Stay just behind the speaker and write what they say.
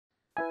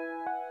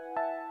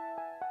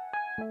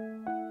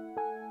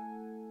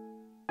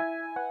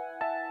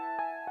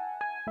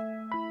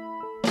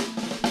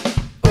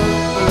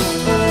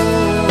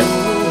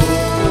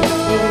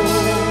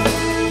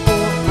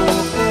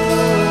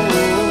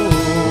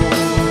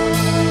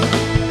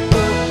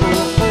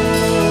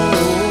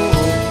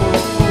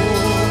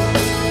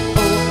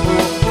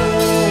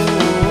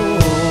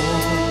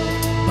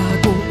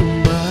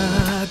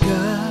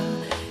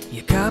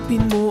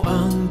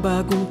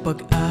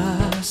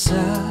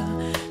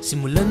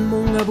Simulan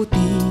mong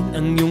abutin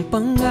ang iyong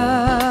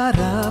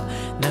pangarap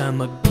na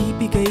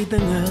magbibigay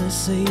dangal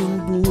sa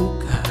iyong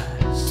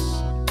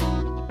bukas.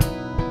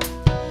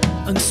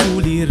 Ang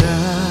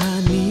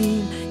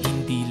suliranin,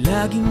 hindi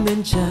laging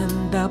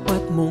nandyan, dapat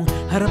mong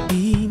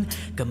harapin.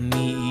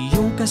 Kami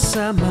iyong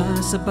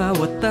kasama sa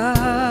bawat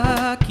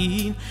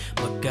akin,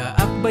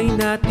 magkaakbay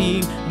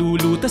nating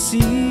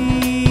lulutasin.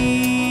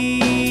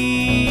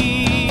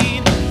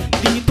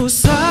 Dito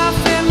sa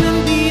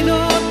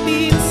Fernandino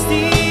Teens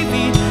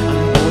TV, ang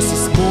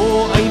boses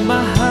mo ay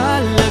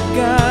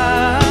mahalaga.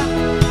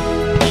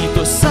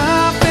 Dito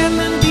sa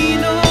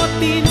Fernandino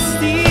Teens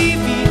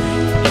TV,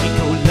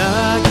 ikaw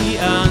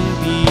lagi ang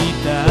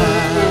bida.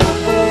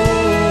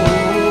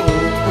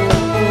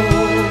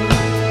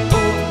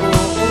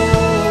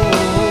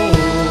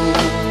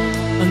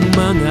 Ang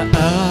mga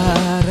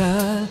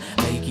aral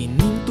ay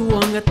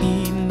ginintuang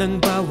atin ng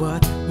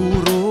bawat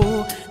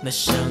guro na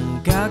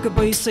siyang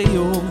gagabay sa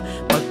iyong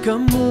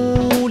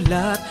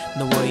pagkamulat.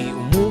 Naway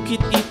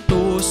umukit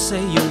ito sa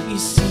iyong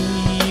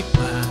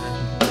isipan.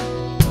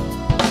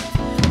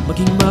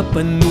 Maging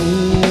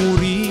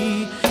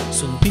mapanuri,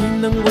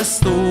 sundin ng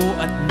wasto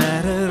at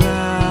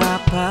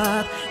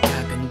nararapat.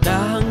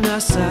 Kagandahang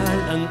asal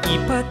ang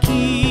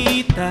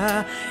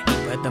ipakita,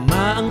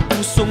 ipadama ang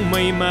pusong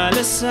may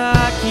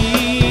malasakit.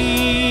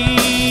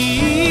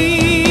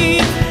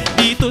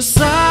 Dito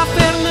sa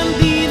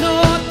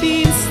Fernandino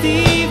Teens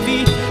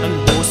TV, ang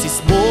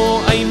boses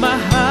mo ay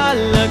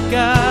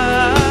mahalaga.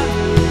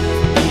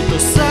 Dito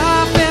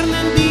sa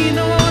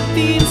Fernandino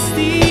Teens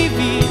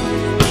TV,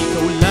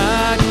 ikaw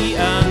lagi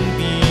ang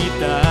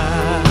bida.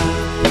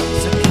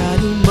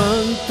 Sakali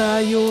mang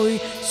tayo'y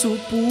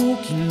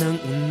subukin ng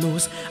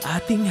unos,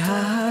 ating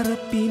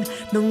haharapin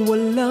ng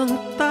walang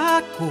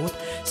takot.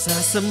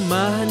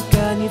 Sasamahan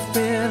ka ni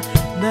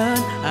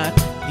Fernan at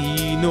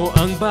Dino,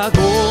 ang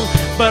bagong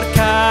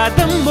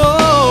barkada mo.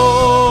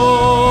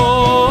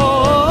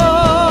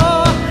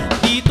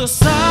 Dito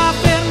sa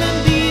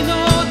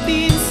Fernandino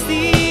Teens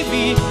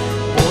TV,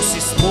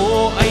 boses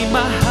mo ay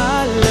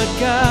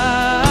mahalaga.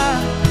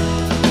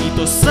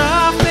 Dito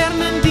sa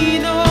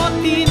Fernandino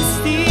Teens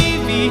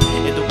TV,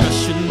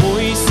 edukasyon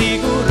mo'y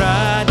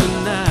sigurado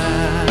na.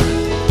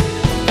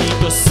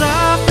 Dito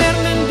sa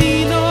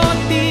Fernandino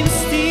Teens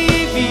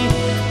TV,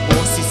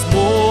 boses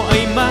mo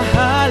ay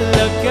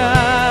mahalaga.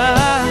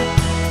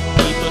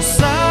 Dito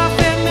sa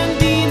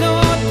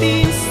Fernandino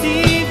Teens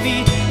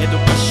TV,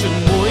 edukasyon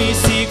mo'y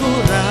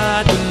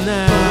sigurado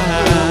na.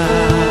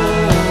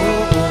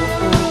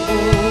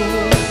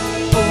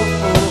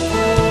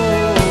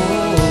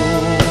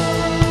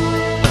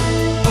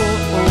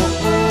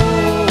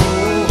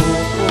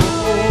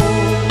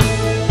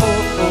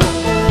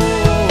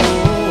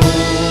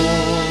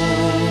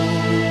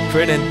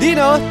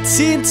 Fernandino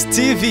Teens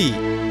TV.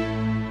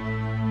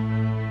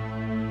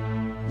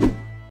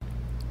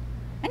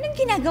 Anong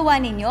ginagawa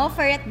ninyo,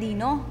 Fer at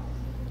Dino?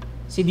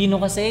 Si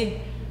Dino kasi,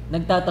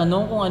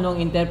 nagtatanong kung ano ang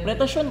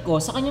interpretasyon ko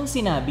sa kanyang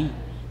sinabi.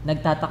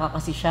 Nagtataka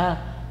kasi siya,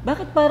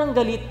 bakit parang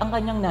galit ang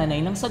kanyang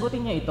nanay nang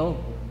sagutin niya ito?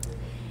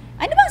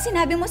 Ano bang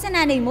sinabi mo sa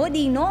nanay mo,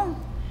 Dino?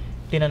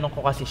 Tinanong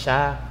ko kasi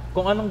siya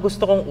kung anong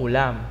gusto kong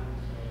ulam.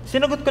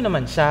 Sinagot ko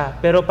naman siya,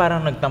 pero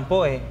parang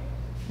nagtampo eh.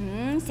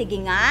 Sige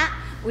nga.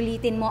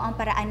 Ulitin mo ang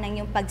paraan ng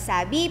iyong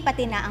pagsabi,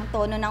 pati na ang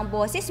tono ng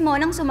boses mo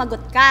nang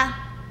sumagot ka.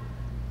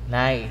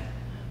 Nay,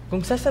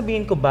 kung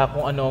sasabihin ko ba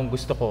kung ano ang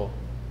gusto ko,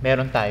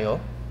 meron tayo?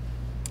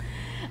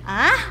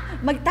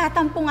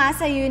 Magtatampo nga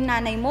sa iyo yung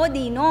nanay mo,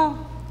 Dino.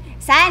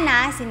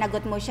 Sana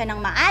sinagot mo siya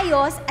ng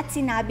maayos at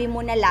sinabi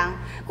mo na lang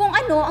kung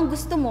ano ang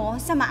gusto mo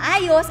sa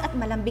maayos at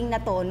malambing na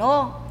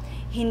tono.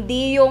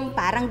 Hindi yung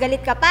parang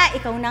galit ka pa,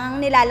 ikaw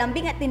nang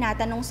nilalambing at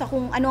tinatanong sa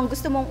kung ano ang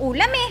gusto mong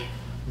ulam eh.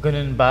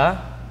 Ganun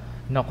ba?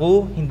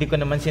 Naku, hindi ko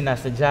naman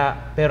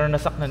sinasadya, pero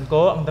nasaknan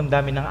ko ang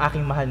damdamin ng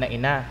aking mahal na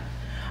ina.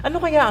 Ano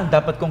kaya ang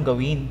dapat kong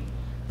gawin?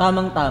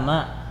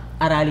 Tamang-tama,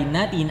 aralin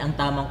natin ang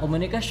tamang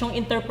komunikasyong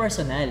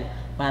interpersonal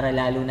para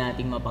lalo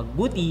nating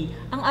mapagbuti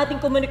ang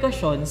ating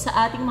komunikasyon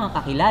sa ating mga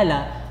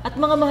kakilala at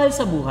mga mahal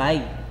sa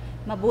buhay.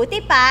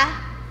 Mabuti pa,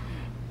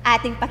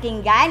 ating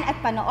pakinggan at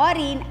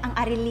panoorin ang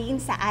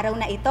arilin sa araw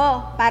na ito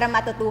para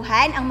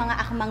matutuhan ang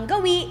mga akmang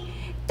gawi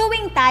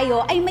tuwing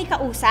tayo ay may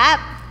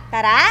kausap.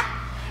 Tara!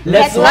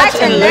 Let's watch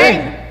and learn!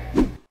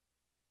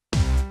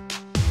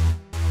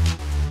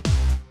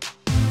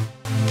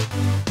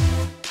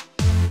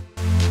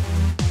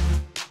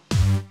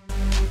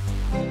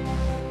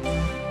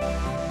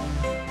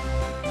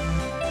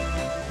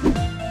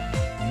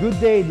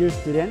 Good day, dear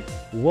students.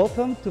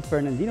 Welcome to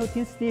Fernandino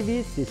Teens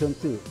TV Season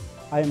 2.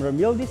 I am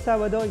Ramil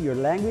SAbado, your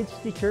language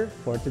teacher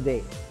for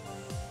today.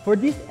 For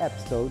this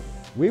episode,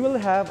 we will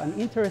have an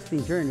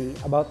interesting journey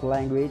about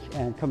language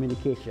and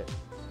communication.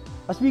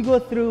 As we go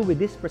through with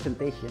this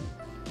presentation,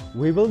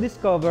 we will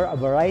discover a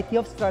variety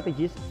of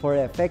strategies for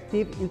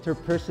effective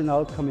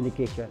interpersonal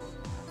communication.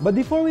 But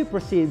before we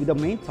proceed with the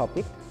main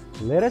topic,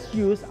 let us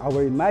use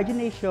our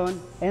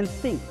imagination and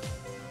think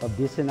of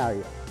this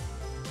scenario.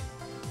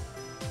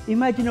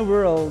 Imagine a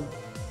world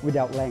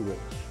without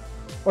language,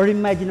 or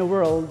imagine a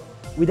world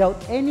without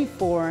any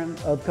form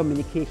of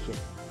communication,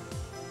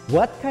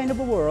 what kind of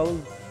a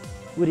world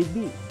would it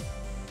be?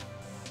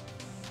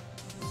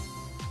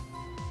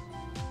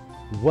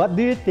 What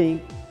do you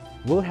think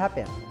will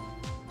happen?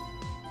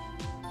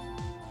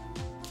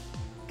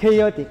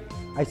 Chaotic,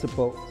 I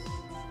suppose.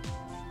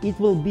 It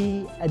will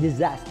be a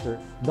disaster,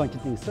 don't you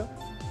think so?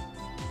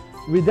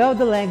 Without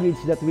the language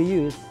that we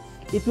use,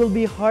 it will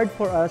be hard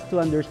for us to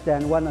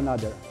understand one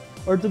another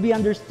or to be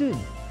understood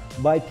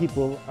by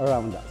people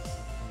around us,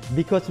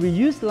 because we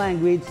use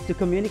language to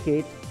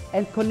communicate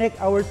and connect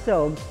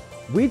ourselves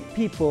with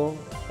people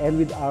and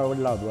with our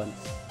loved ones.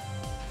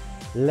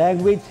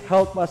 Language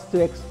helps us to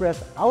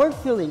express our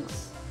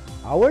feelings,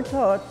 our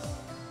thoughts,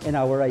 and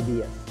our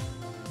ideas.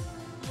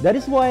 That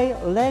is why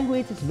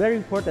language is very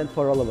important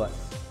for all of us.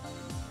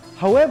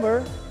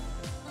 However,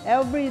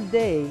 every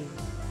day,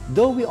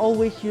 though we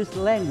always use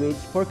language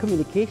for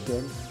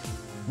communication,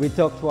 we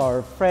talk to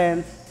our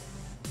friends,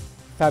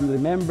 family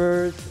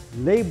members,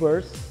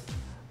 neighbors,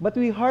 but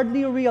we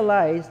hardly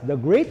realize the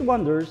great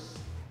wonders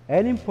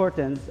and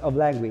importance of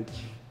language.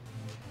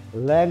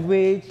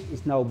 Language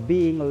is now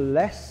being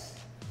less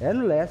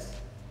and less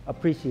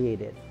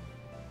appreciated.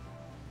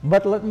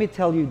 But let me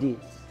tell you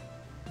this.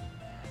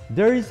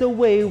 There is a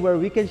way where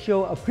we can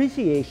show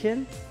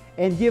appreciation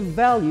and give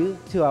value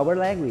to our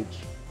language.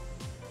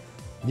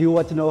 Do you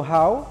want to know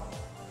how?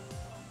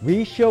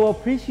 We show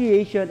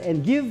appreciation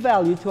and give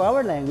value to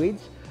our language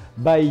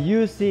by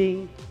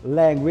using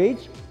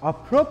language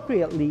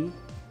appropriately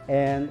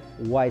and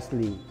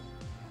wisely.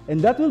 And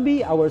that will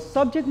be our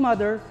subject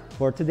matter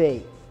for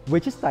today,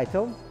 which is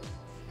titled,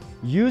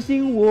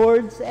 Using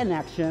Words and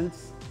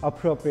Actions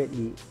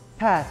Appropriately,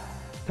 Path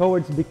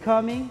Towards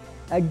Becoming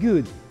a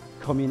Good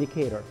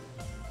Communicator.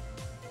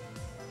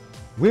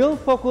 We'll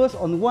focus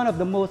on one of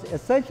the most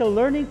essential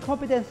learning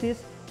competencies,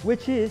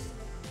 which is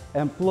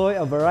employ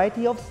a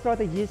variety of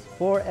strategies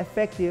for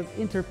effective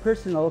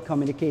interpersonal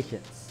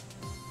communications.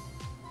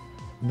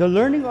 The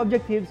learning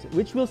objectives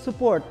which will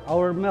support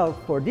our MELC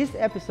for this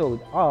episode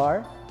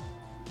are: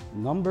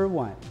 number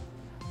 1,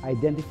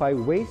 identify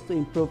ways to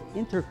improve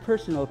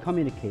interpersonal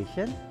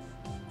communication.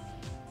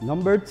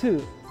 Number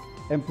 2,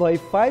 employ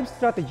 5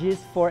 strategies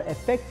for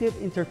effective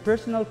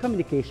interpersonal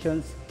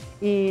communications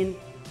in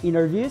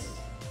interviews,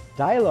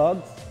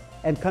 dialogues,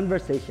 and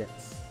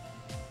conversations.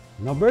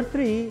 Number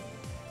 3,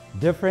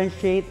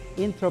 differentiate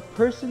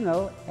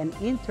intrapersonal and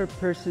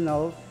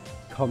interpersonal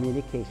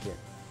communication.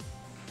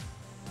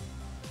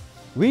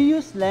 We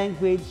use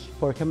language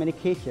for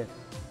communication,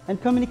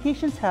 and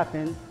communications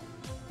happen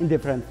in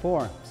different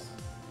forms.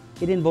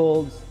 It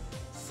involves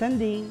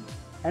sending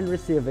and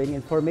receiving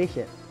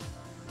information.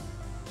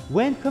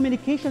 When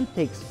communication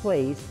takes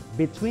place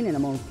between and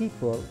among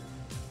people,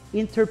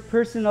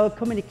 interpersonal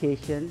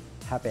communication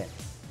happens.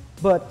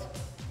 But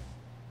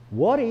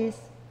what is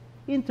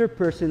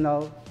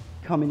interpersonal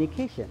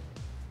communication?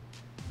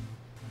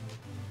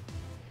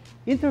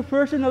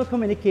 Interpersonal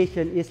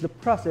communication is the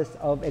process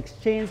of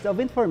exchange of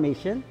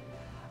information,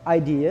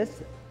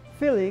 ideas,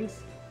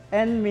 feelings,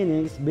 and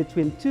meanings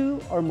between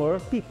 2 or more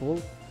people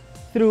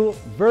through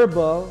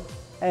verbal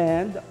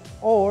and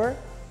or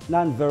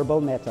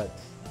non-verbal methods.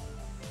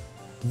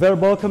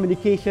 Verbal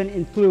communication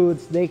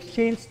includes the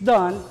exchange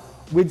done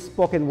with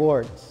spoken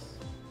words.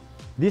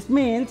 This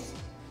means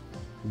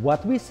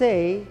what we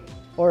say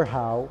or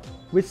how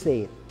we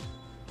say it.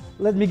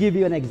 Let me give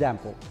you an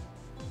example.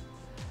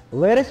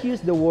 Let us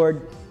use the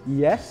word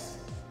yes.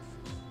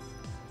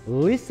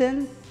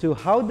 Listen to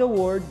how the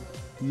word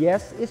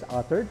yes is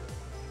uttered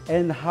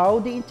and how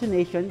the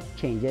intonation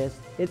changes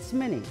its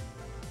meaning.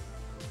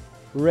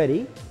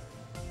 Ready?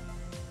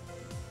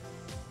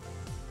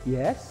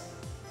 Yes.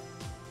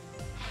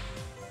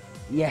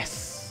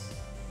 Yes.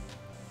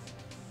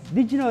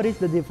 Did you notice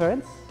the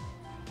difference?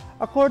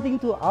 According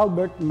to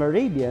Albert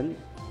Mehrabian,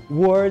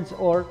 words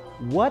or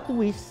what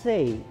we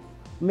say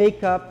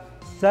make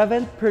up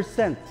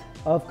 7%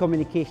 of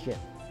communication,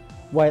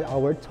 while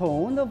our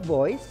tone of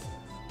voice,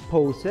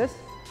 poses,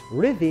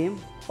 rhythm,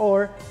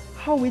 or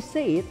how we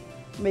say it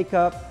make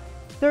up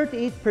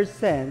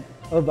 38%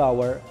 of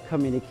our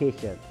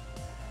communication.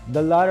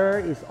 The latter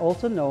is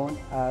also known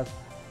as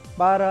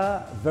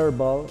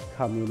paraverbal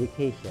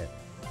communication.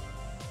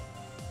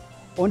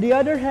 On the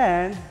other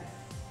hand,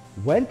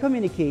 when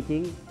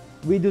communicating,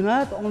 we do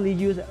not only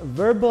use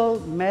verbal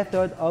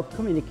method of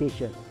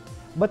communication,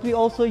 but we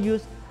also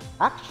use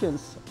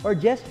actions or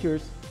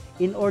gestures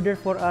in order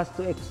for us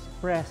to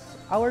express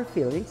our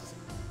feelings,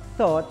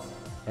 thoughts,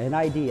 and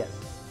ideas.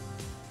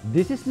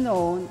 This is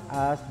known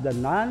as the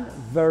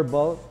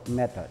non-verbal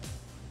method.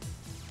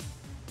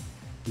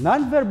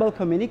 Non-verbal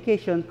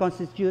communication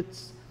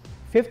constitutes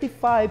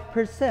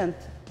 55%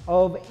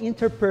 of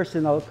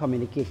interpersonal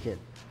communication.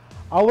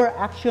 Our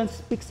action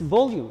speaks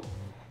volume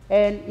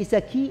and is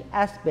a key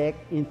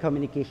aspect in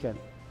communication.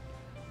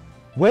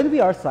 When we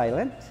are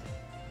silent,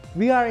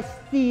 we are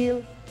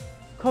still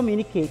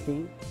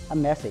communicating a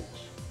message.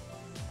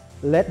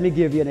 Let me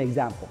give you an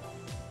example.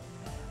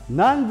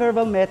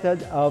 Non-verbal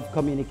method of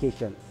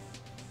communication.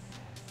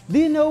 Do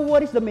you know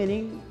what is the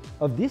meaning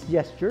of this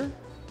gesture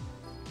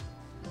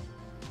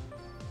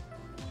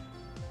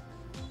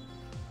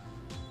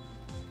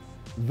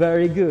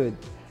Very good.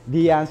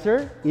 The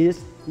answer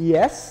is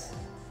yes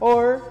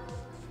or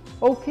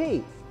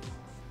okay.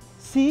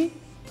 See,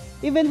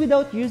 even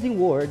without using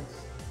words,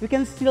 we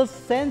can still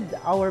send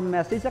our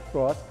message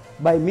across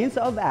by means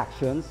of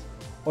actions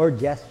or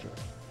gestures.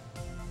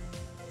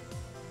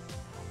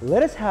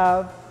 Let us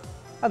have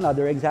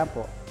another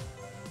example.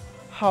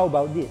 How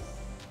about this?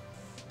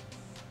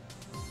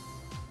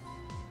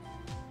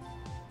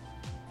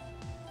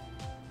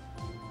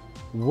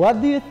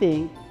 What do you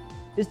think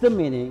is the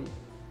meaning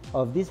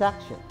of this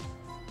action?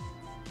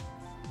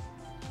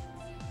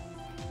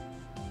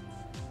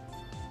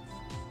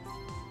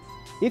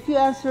 If you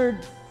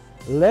answered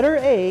letter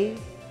A,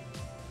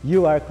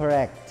 you are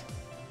correct.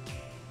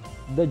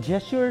 The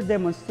gesture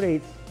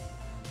demonstrates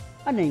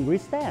an angry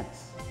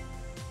stance.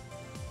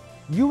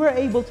 You were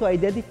able to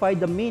identify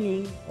the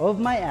meaning of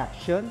my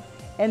action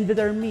and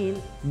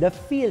determine the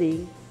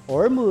feeling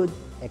or mood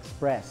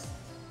expressed.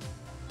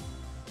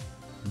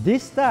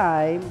 This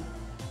time,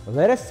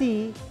 let us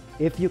see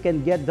if you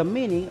can get the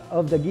meaning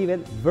of the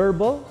given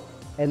verbal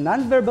and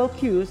nonverbal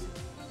cues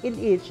in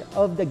each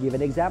of the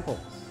given examples.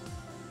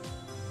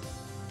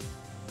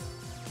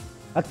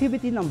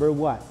 Activity number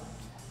 1,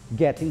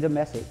 getting the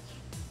message.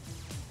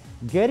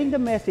 Getting the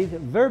message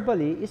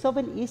verbally is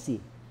often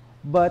easy,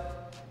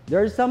 but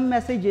there are some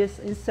messages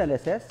in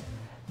sentences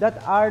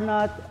that are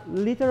not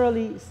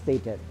literally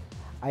stated.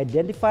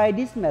 Identify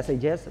these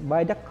messages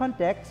by the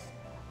context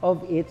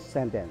of each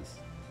sentence.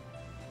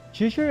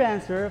 Choose your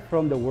answer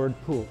from the word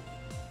pool.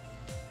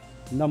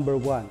 Number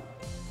 1,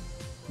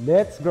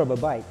 let's grab a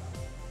bite.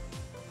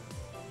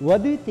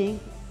 What do you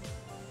think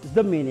is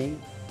the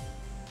meaning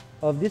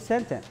of this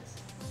sentence?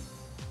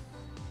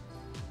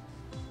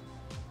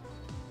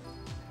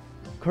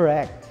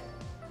 Correct.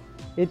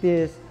 It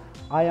is,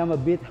 I am a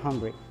bit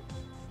hungry.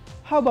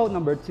 How about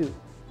number 2?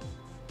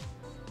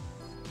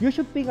 You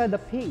should pick at the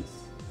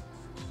pace.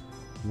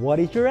 What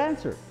is your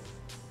answer?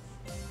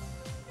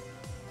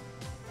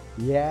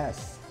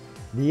 Yes,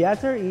 the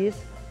answer is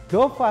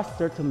go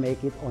faster to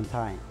make it on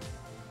time.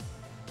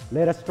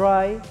 Let us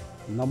try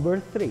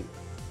number 3.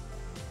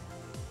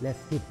 Let's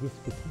keep this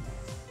between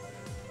us.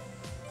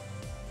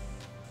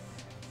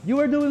 You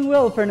are doing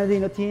well,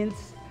 Fernandino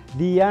teens.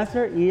 The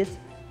answer is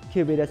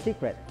keep it a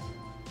secret.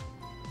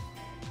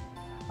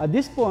 At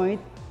this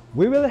point,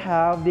 we will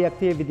have the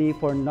activity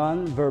for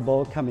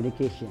non-verbal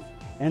communication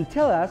and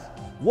tell us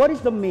what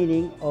is the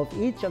meaning of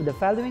each of the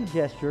following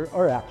gesture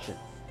or action.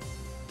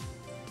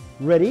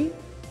 Ready?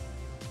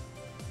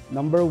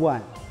 Number 1.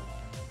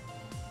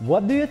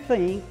 What do you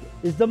think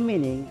is the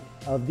meaning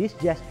of this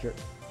gesture?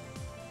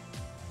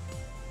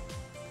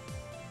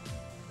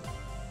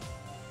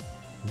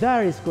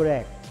 That is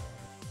correct.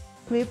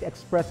 Clip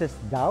expresses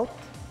doubt,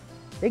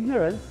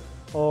 ignorance,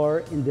 or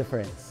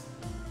indifference.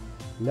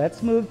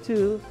 Let's move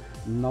to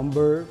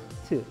number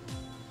 2.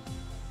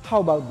 How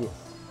about this?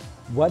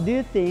 What do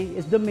you think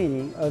is the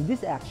meaning of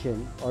this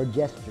action or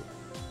gesture?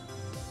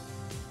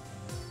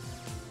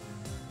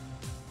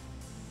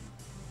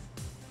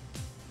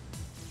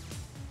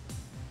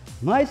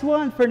 Nice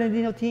one,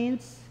 Fernandino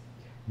teens.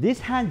 This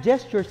hand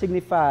gesture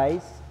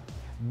signifies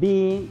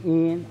being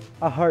in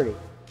a hurry.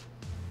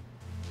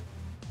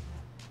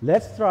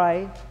 Let's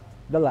try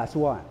the last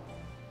one.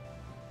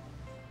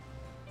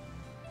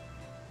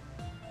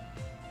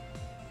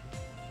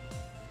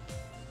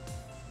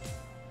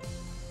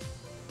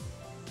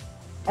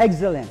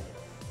 Excellent.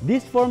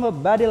 This form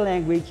of body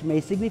language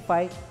may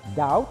signify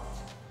doubt,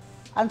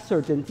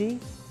 uncertainty,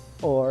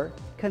 or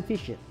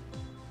confusion.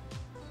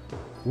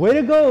 Way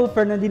to go,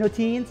 Fernandino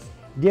teens!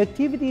 The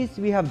activities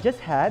we have just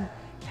had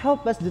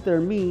help us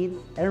determine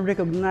and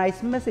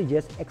recognize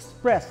messages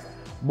expressed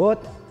both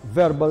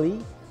verbally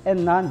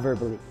and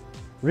non-verbally.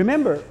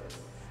 Remember,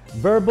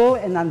 verbal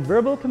and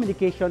non-verbal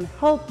communication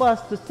help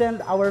us to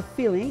send our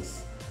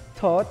feelings,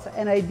 thoughts,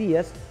 and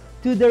ideas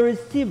to the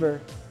receiver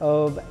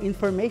of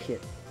information.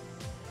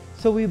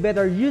 So we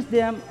better use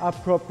them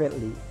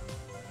appropriately.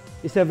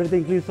 Is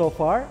everything clear so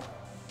far?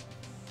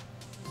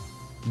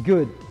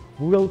 Good.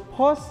 We will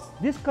pause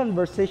this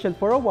conversation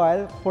for a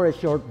while for a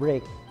short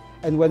break.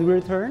 And when we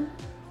return,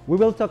 we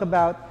will talk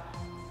about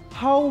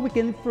how we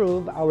can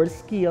improve our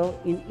skill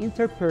in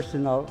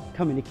interpersonal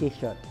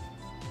communication.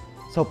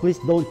 So please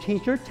don't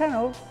change your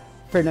channel.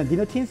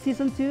 Fernandino Teens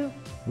Season 2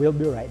 will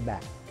be right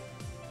back.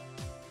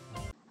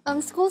 Ang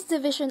Schools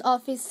Division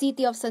Office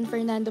City of San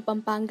Fernando,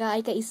 Pampanga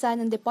ay kaisa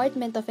ng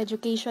Department of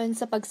Education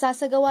sa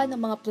pagsasagawa ng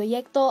mga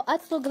proyekto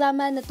at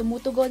programa na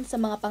tumutugon sa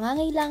mga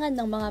pangangailangan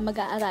ng mga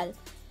mag-aaral.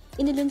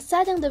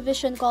 Inilunsad ang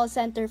Division Call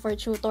Center for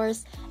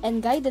Tutors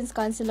and Guidance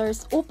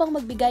Counselors upang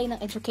magbigay ng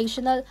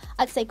educational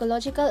at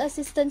psychological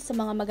assistance sa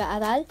mga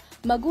mag-aaral,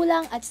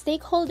 magulang at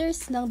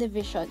stakeholders ng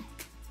Division.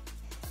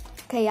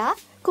 Kaya,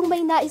 Kung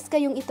may nais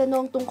kayong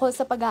itanong tungkol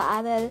sa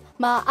pag-aaral,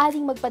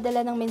 maaaring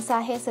magpadala ng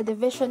mensahe sa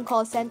Division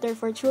Call Center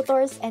for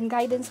Tutors and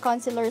Guidance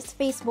Counselors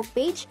Facebook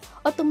page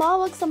o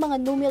tumawag sa mga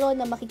numero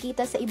na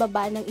makikita sa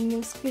ibaba ng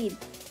inyong screen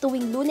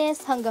tuwing Lunes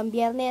hanggang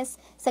Biyernes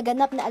sa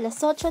ganap na alas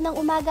 8 ng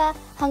umaga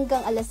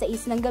hanggang alas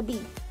 6 ng gabi.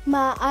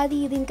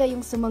 Maaari rin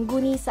kayong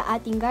sumangguni sa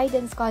ating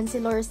guidance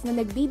counselors na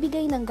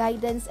nagbibigay ng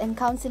guidance and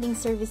counseling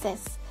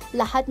services.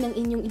 Lahat ng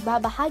inyong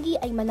ibabahagi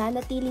ay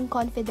mananatiling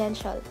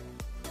confidential.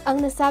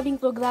 Ang nasabing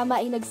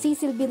programa ay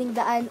nagsisilbing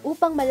daan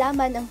upang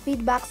malaman ang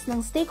feedbacks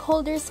ng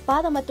stakeholders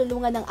para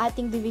matulungan ang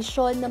ating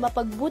divisyon na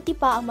mapagbuti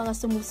pa ang mga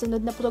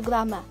sumusunod na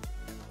programa.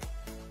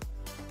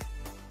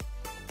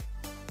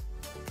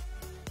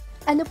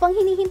 Ano pang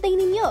hinihintay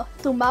ninyo?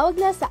 Tumawag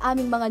na sa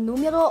aming mga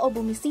numero o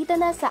bumisita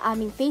na sa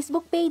aming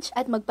Facebook page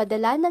at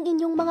magpadala ng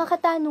inyong mga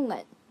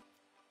katanungan.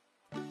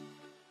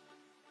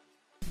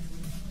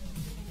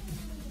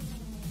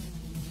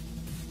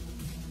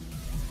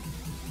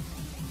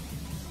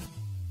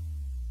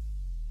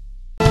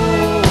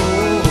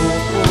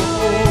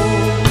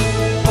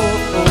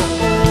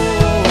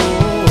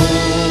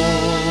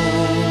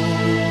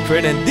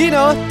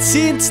 Fernandino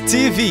Teens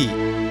TV.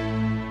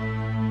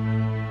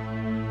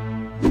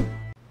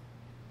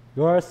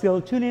 You are still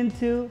tuned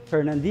into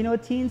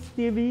Fernandino Teens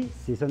TV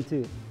Season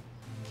 2.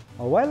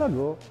 A while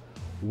ago,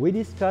 we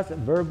discussed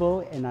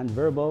verbal and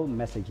nonverbal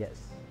messages.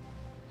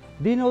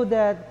 Do you know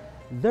that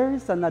there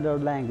is another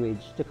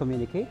language to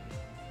communicate?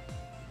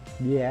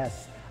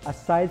 Yes,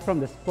 aside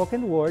from the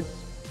spoken words,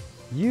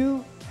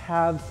 you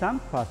have some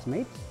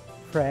classmates,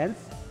 friends,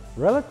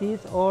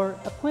 relatives, or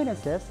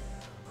acquaintances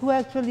who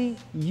actually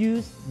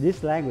use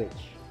this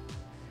language.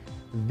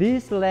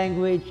 This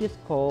language is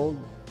called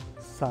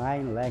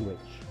sign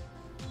language.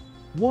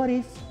 What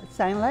is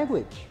sign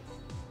language?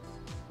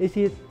 Is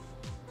it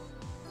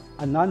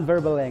a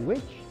non-verbal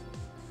language?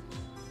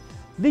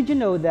 Did you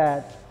know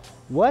that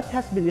what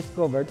has been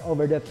discovered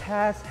over the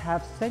past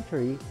half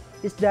century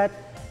is that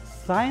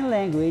sign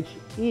language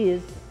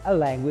is a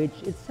language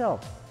itself?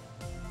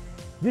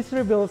 This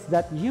reveals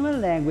that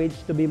human language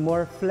to be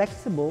more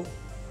flexible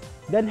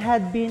than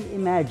had been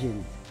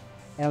imagined,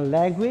 and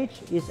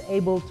language is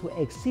able to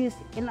exist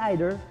in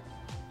either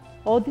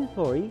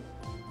auditory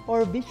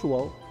or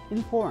visual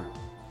in form.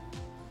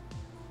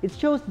 It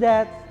shows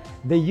that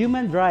the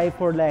human drive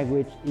for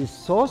language is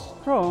so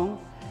strong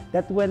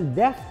that when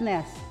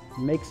deafness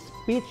makes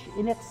speech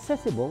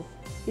inaccessible,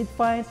 it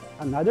finds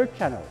another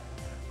channel,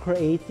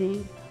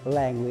 creating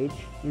language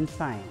in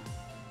sign.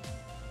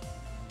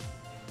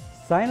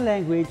 Sign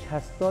language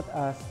has taught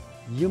us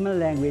human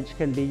language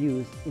can be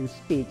used in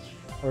speech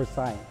or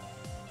sign.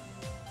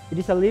 It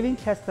is a living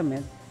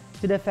testament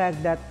to the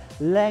fact that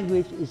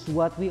language is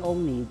what we all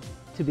need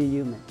to be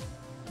human.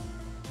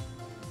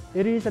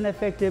 It is an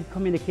effective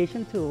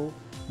communication tool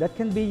that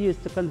can be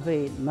used to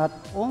convey not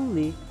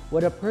only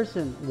what a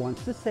person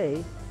wants to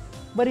say,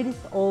 but it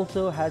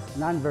also has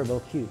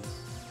nonverbal cues.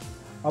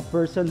 A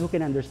person who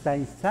can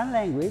understand sign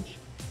language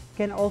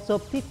can also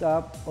pick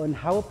up on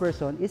how a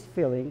person is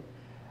feeling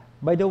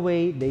by the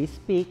way they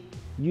speak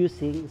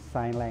using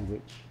sign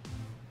language.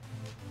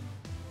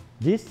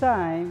 This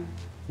time,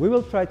 we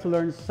will try to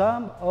learn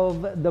some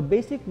of the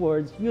basic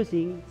words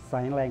using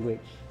sign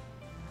language.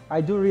 I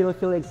do really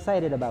feel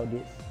excited about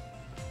this.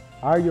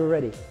 Are you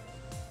ready?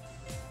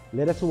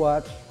 Let us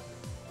watch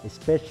a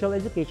special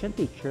education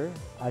teacher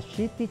as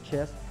she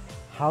teaches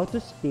how to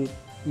speak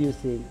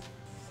using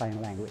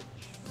sign language.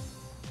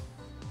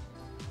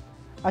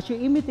 As you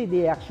imitate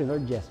the action or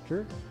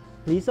gesture,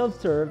 please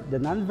observe the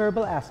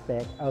nonverbal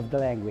aspect of the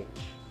language.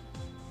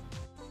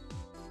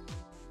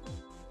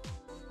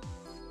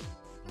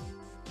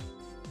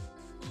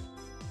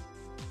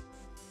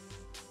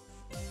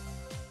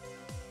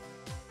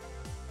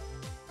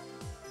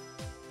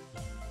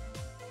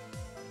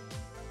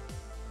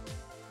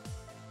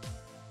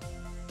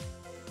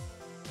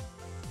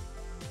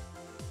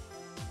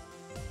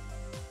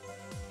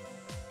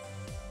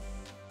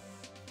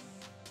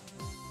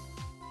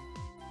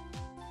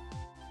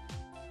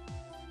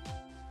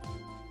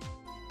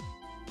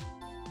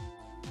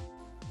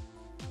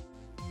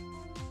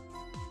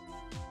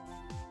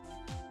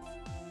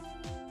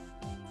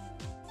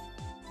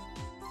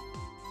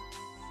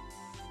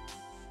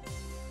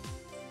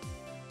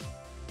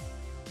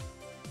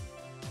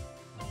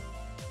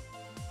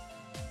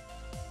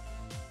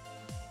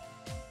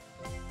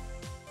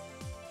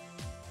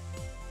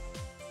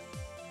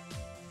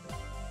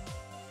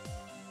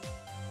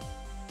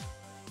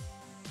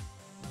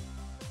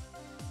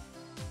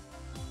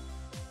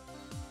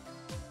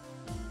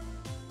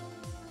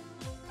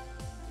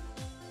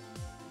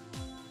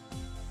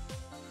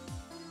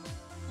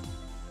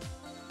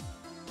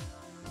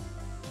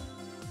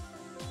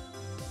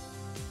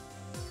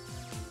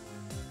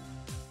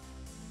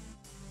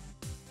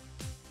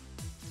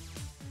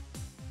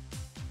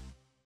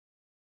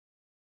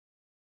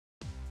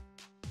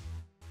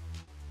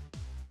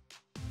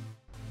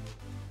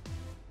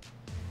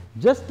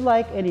 Just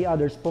like any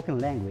other spoken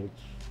language,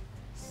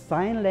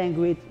 sign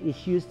language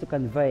is used to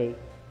convey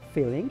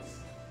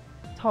feelings,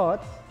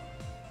 thoughts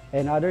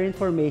and other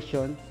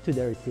information to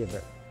the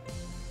receiver.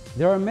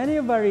 There are many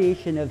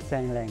variations of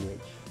sign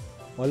language,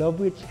 all of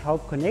which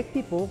help connect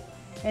people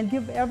and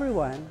give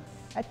everyone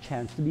a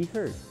chance to be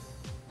heard.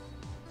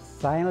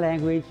 Sign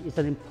language is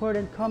an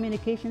important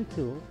communication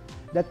tool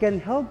that can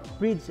help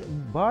bridge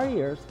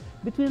barriers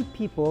between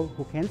people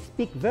who can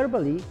speak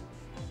verbally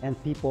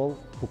and people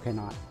who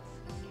cannot.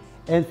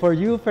 And for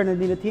you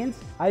Fernandino teens,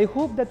 I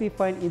hope that we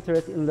find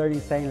interest in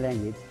learning sign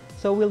language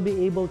so we'll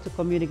be able to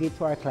communicate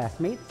to our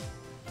classmates,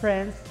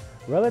 friends,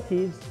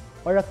 relatives,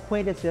 or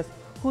acquaintances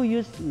who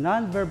use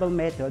nonverbal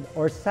method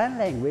or sign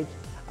language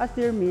as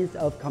their means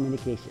of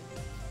communication.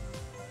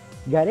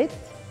 Got it?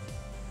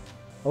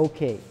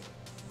 Okay,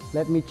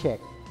 let me check.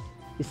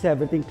 Is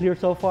everything clear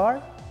so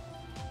far?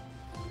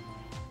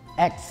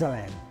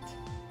 Excellent!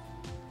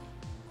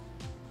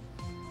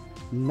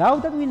 Now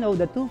that we know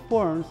the two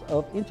forms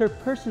of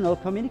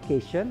interpersonal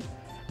communication,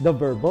 the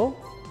verbal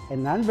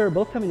and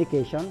nonverbal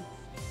communication,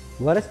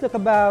 let us talk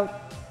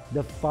about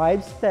the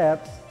 5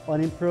 steps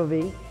on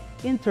improving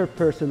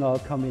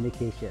interpersonal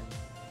communication.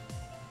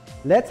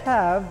 Let's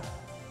have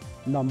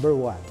number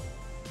 1.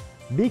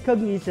 Be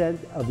cognizant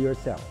of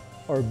yourself,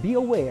 or be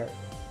aware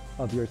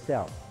of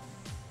yourself.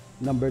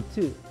 Number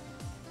 2.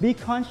 Be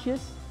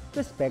conscious,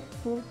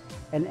 respectful,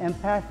 and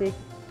empathic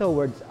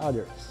towards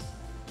others.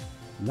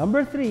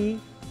 Number 3.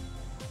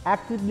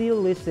 Actively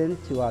listen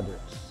to others.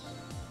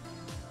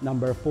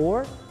 Number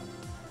 4.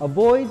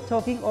 Avoid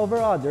talking over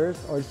others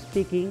or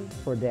speaking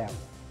for them.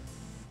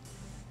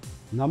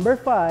 Number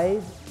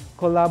 5.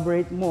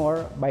 Collaborate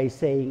more by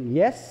saying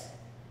yes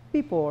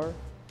before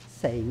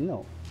saying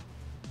no.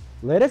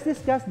 Let us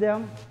discuss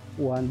them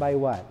one by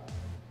one.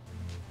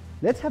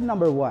 Let's have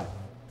number 1.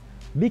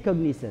 Be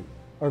cognizant,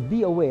 or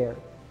be aware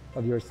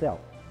of yourself.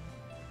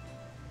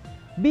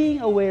 Being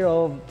aware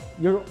of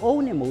your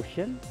own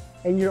emotion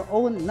and your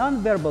own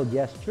nonverbal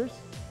gestures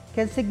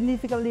can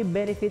significantly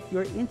benefit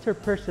your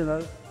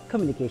interpersonal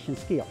communication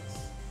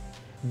skills.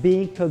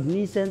 Being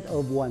cognizant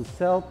of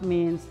oneself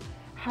means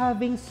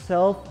having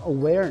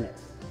self-awareness.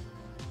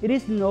 It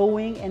is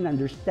knowing and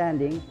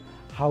understanding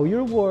how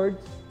your words,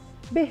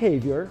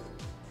 behavior,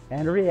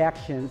 and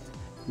reactions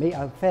may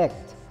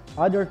affect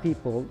other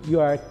people you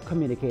are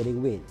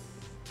communicating with.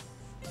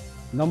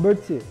 Number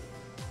 2,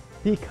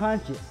 be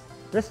conscious,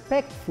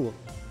 respectful,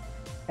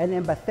 and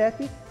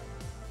empathetic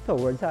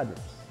towards others.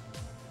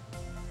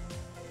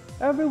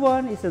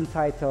 Everyone is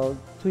entitled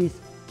to his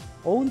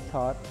own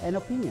thought and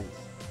opinions,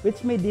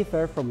 which may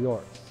differ from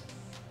yours.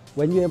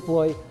 When you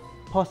employ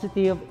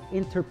positive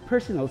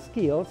interpersonal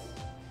skills,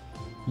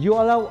 you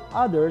allow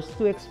others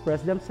to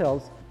express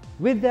themselves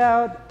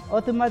without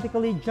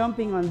automatically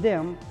jumping on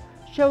them,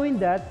 showing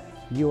that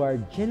you are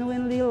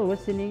genuinely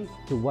listening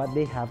to what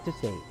they have to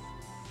say.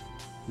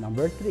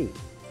 Number 3,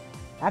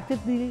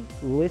 actively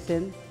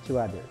listen to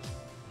others.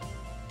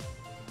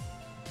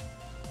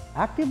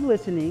 Active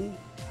listening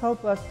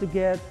helps us to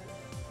get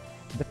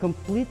the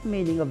complete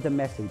meaning of the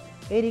message,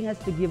 aiding us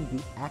to give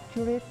the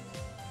accurate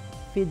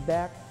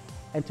feedback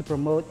and to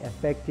promote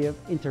effective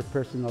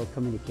interpersonal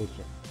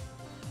communication.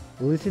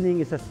 Listening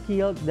is a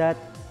skill that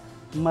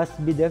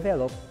must be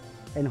developed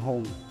and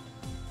honed.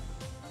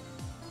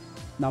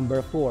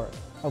 Number 4,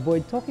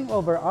 avoid talking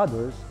over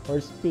others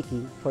or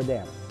speaking for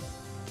them.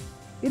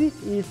 It is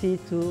easy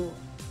to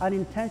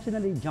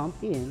unintentionally jump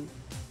in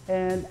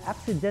and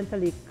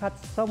accidentally cut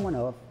someone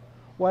off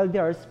while they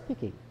are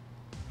speaking.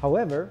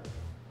 However,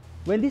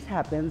 when this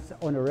happens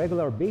on a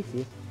regular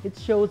basis, it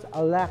shows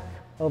a lack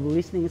of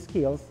listening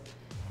skills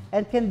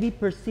and can be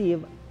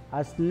perceived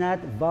as not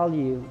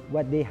value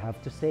what they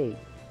have to say.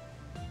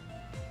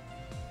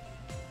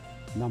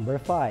 Number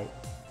 5,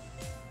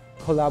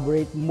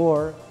 collaborate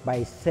more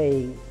by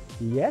saying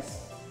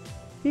yes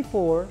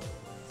before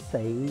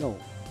saying no.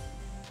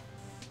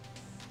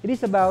 It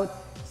is about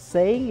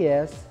saying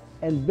yes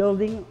and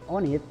building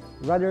on it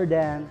rather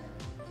than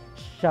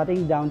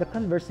shutting down the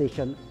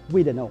conversation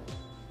with a no.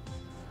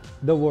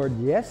 The word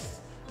yes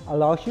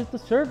allows you to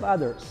serve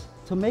others,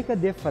 to make a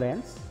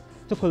difference,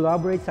 to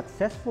collaborate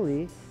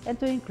successfully, and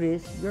to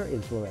increase your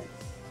influence.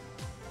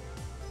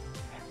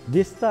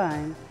 This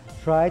time,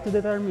 try to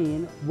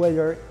determine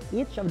whether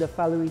each of the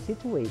following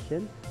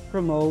situations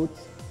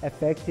promotes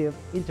effective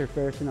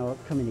interpersonal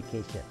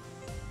communication.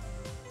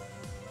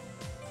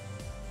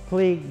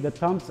 Click the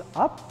thumbs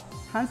up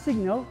hand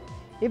signal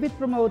if it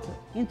promotes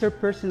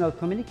interpersonal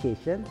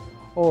communication,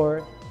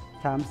 or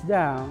thumbs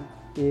down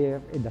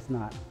if it does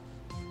not.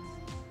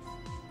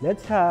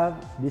 Let's have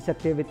this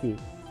activity.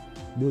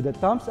 Do the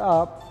thumbs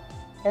up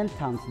and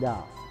thumbs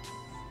down.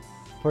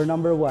 For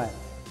number 1,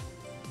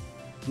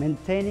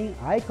 maintaining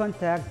eye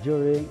contact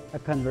during a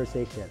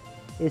conversation.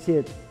 Is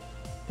it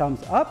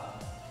thumbs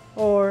up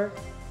or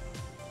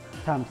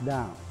thumbs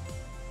down?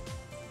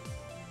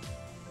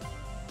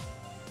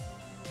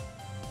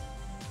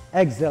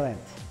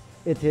 Excellent.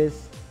 It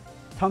is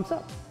thumbs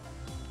up.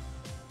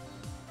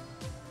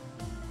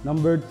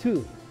 Number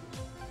 2,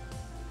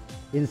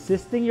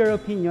 insisting your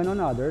opinion on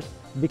others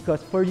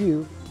because for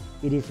you,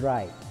 it is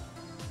right.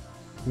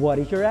 What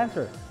is your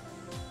answer?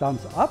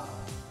 Thumbs up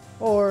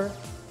or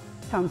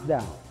thumbs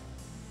down?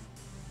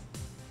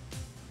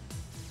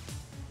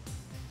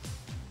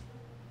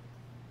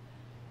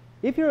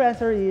 If your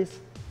answer is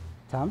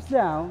thumbs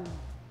down,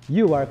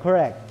 you are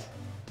correct.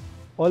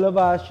 All of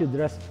us should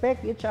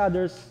respect each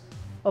other's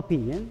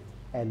opinion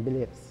and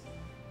beliefs.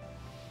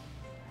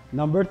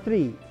 Number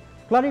 3,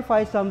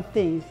 clarify some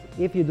things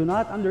if you do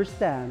not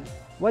understand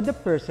what the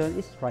person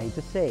is trying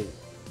to say.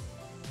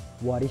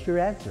 What is your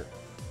answer?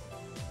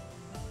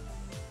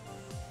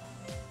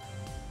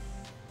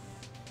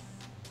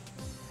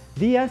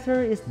 The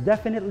answer is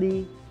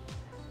definitely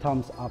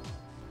thumbs up.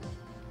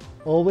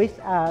 Always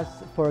ask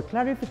for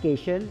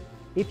clarification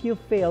if you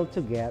fail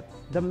to get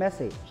the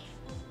message.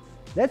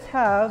 Let's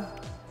have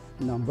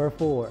number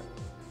 4.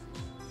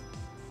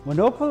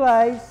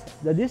 Monopolize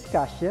the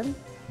discussion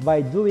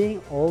by doing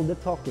all the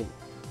talking.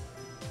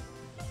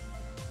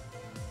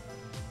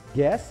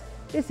 Guess,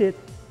 is it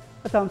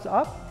a thumbs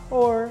up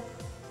or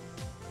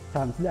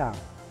thumbs down?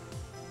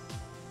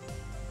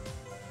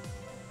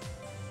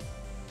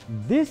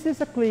 This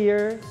is a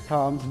clear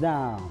thumbs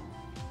down.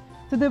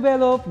 To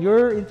develop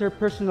your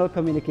interpersonal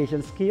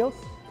communication skills,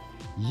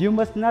 you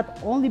must not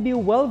only be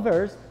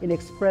well-versed in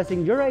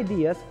expressing your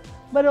ideas,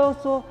 but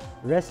also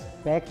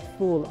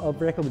respectful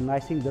of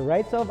recognizing the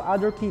rights of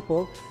other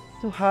people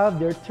to have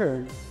their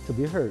turn to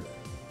be heard.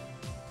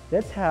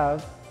 Let's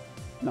have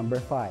number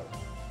 5.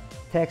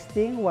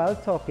 Texting while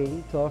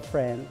talking to a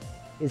friend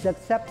is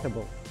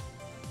acceptable.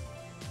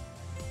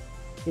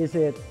 Is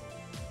it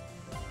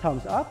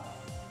thumbs up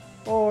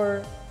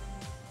or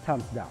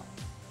thumbs down?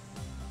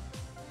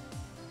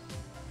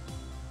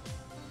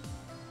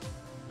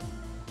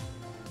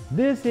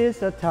 This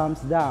is a thumbs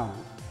down.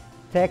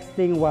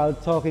 Texting while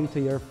talking to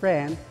your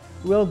friend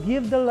will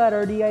give the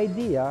latter the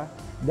idea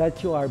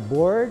that you are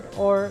bored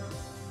or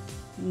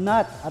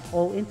not at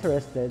all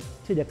interested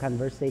to the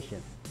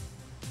conversation.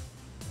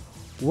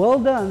 Well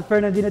done,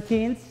 Fernandino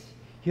teens!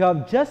 You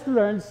have just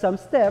learned some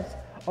steps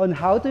on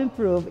how to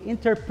improve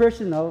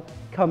interpersonal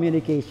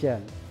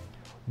communication.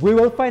 We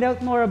will find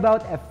out more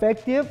about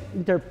effective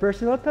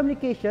interpersonal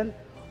communication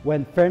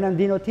when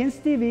Fernandino Teens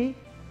TV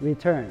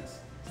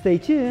returns. Stay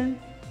tuned!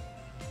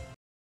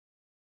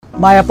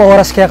 Maya po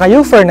oras kaya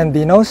kayo,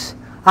 Fernandinos.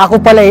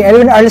 Ako pala ay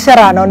Elwin Arl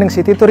Serrano ng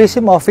City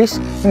Tourism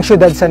Office ng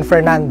Siyudad San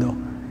Fernando.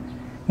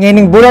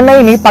 Ngayong bulan na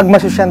ini,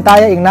 pagmasusyan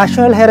tayo ang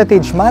National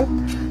Heritage Month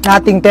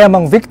na ating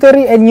temang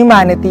Victory and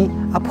Humanity,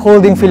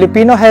 Upholding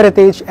Filipino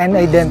Heritage and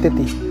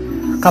Identity.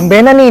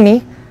 Kambena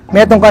nini,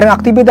 metong karang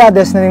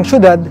aktibidades na ng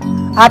siyudad,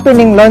 atin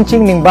ng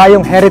launching ng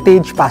bayong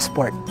Heritage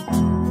Passport.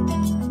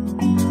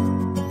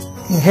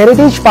 Yung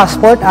Heritage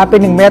Passport,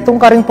 apin ng metong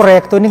karing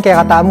proyekto ng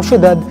kaya katamong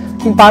siyudad,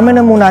 yung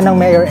pamanamuna ng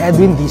Mayor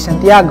Edwin D.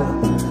 Santiago.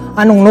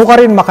 Anong nuka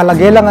rin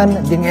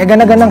makalagelangan ding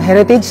eganagan ng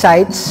heritage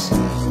sites,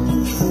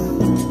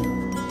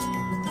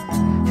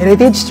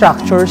 heritage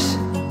structures,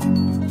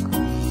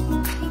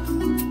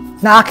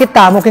 na akit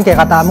tamo kin kay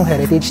katamong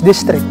heritage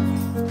district.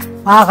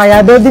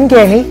 Makakayado din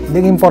kini,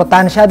 ding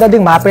importansya da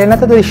ding mapel na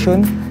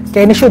tradisyon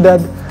kay ni syudad,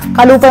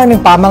 kalupa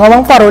ng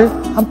pamangawang parol,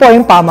 ang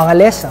poing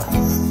pamangalesa.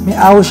 May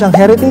awo siyang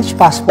heritage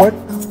passport,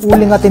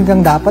 uling atin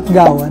kang dapat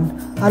gawan,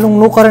 anong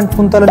nukaran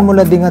puntalan mo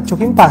lading at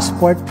yung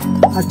passport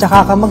at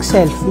saka ka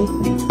mag-selfie.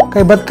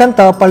 Kay ba't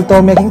kanta palto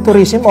making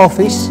tourism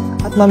office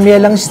at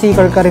mamiyalang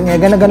sticker ka rin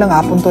eganagan ang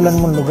apuntulan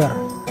mong lugar.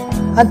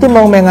 At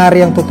timong may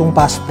ngari ang tutong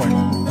passport.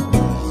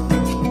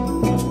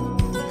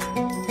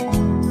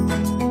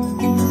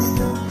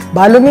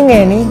 Balo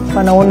mingeni,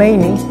 panahon na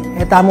ini,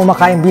 etamo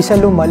makain bisa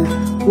lumal,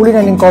 uli na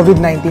ng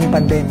COVID-19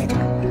 pandemic.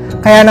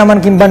 Kaya naman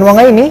kimbanwa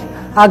nga ini,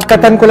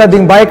 agkatan ko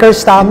lading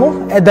bikers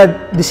tamo, edad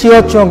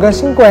 18 hanggang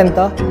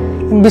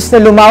 50, imbis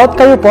na lumaot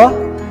kayo po,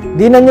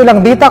 di na nyo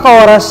lang dita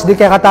ka oras di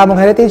kaya katamong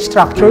heritage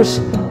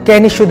structures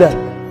kaya ni syudad.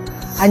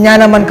 Anya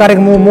naman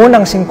karing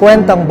mumunang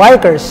 50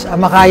 bikers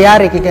ang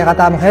makayari kaya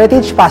katamong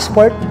heritage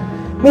passport,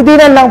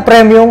 midinan lang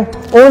premium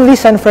only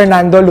San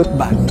Fernando loot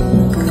bag.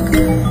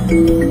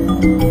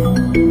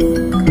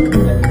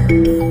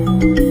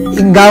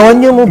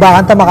 Inggawan nyo mo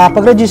bakit ta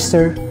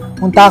makapag-register,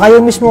 punta kayo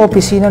mismo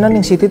opisina na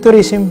ng City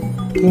Tourism,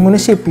 yung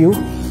munisipyo,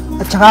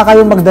 at saka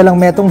kayo magdalang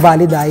metong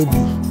valid ID.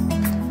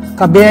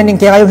 Kabinan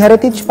kaya kayong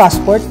heritage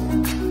passport,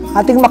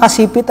 ating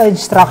makasipit ang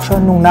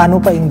instruction nung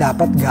nano pa ing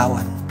dapat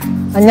gawan.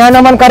 Anya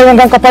naman ka rin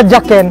hanggang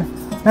kapadyakin,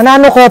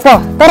 nanano ko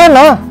pa, tara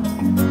na!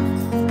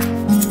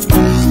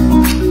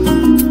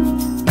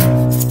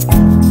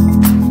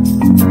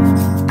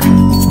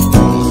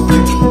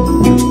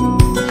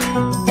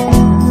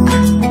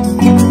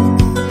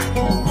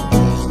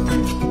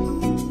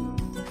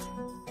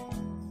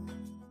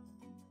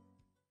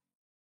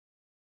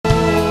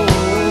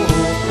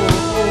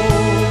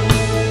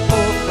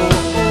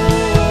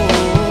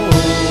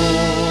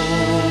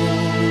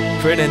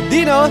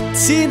 Fernandino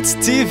Teens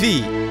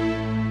TV.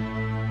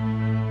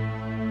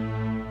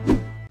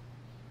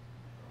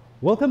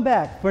 Welcome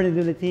back,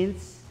 Fernandino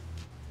teens.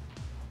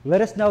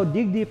 Let us now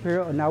dig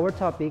deeper on our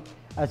topic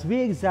as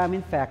we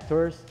examine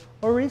factors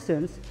or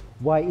reasons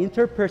why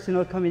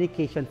interpersonal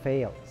communication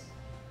fails.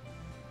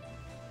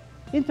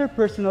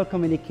 Interpersonal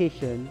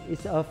communication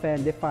is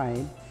often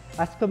defined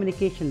as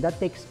communication that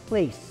takes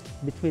place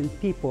between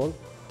people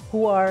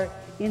who are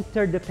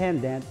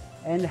interdependent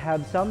and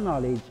have some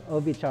knowledge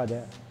of each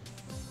other.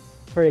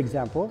 For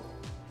example,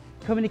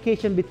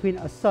 communication between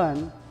a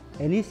son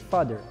and his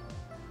father,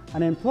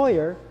 an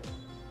employer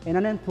and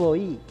an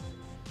employee,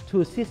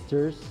 two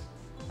sisters,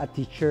 a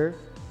teacher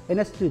and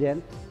a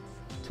student,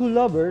 two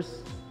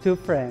lovers, two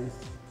friends,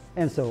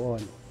 and so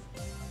on.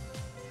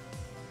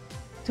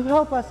 To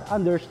help us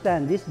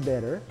understand this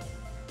better,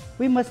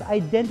 we must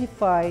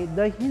identify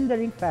the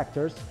hindering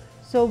factors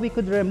so we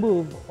could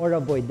remove or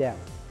avoid them.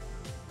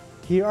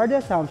 Here are the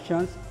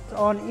assumptions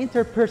on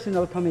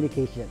interpersonal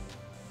communication.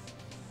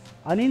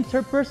 An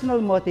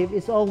interpersonal motive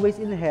is always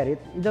inherent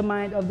in the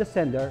mind of the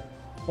sender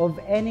of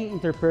any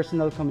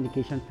interpersonal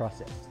communication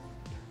process.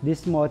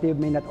 This motive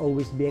may not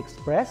always be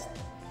expressed.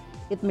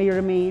 It may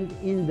remain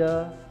in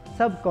the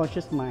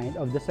subconscious mind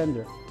of the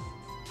sender.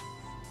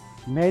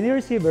 Many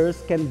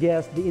receivers can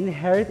guess the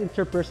inherent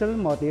interpersonal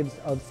motives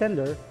of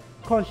sender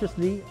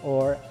consciously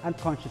or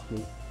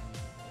unconsciously.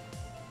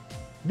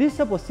 This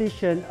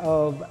supposition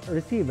of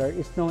receiver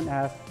is known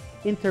as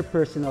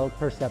interpersonal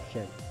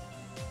perception.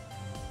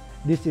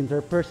 This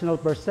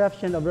interpersonal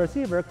perception of the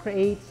receiver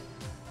creates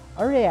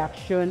a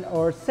reaction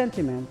or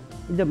sentiment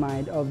in the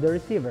mind of the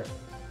receiver.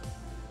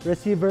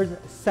 Receiver's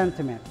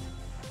sentiment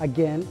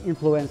again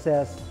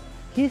influences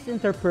his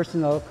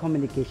interpersonal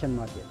communication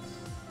motives.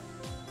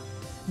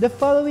 The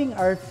following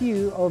are a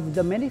few of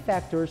the many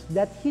factors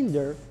that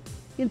hinder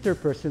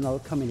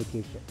interpersonal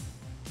communication.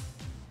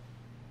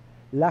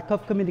 Lack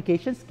of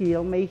communication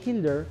skill may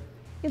hinder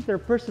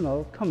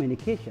interpersonal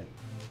communication.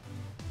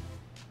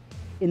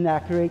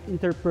 Inaccurate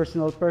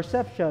interpersonal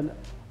perception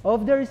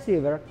of the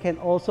receiver can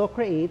also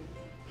create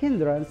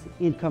hindrance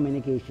in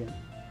communication.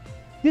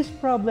 This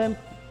problem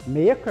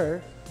may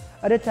occur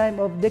at the time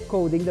of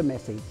decoding the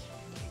message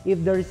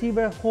if the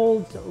receiver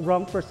holds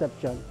wrong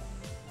perception,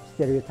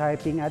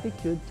 stereotyping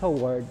attitude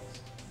towards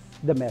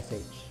the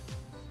message.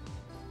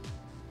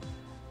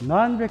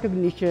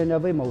 Non-recognition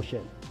of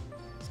emotion.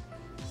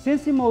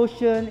 Since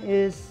emotion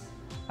is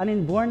an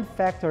inborn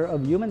factor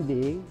of human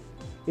being,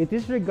 it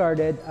is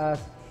regarded as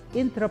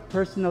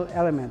intrapersonal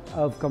element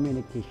of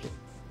communication.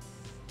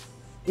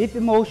 If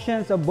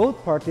emotions of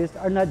both parties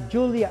are not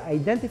duly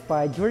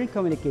identified during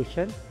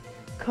communication,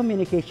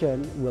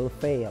 communication will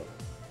fail.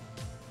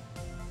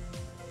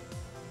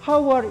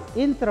 How are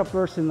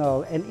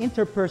intrapersonal and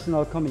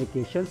interpersonal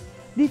communications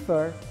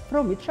differ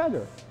from each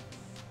other?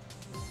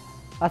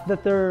 As the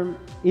term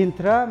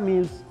intra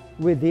means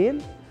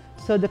within,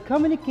 so the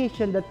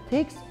communication that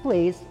takes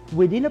place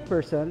within a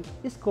person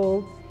is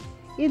called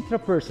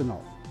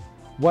intrapersonal,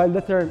 while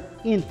the term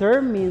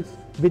inter means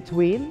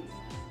between.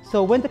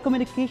 So when the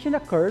communication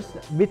occurs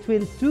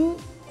between two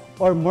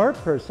or more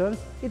persons,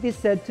 it is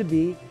said to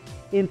be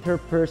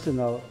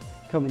interpersonal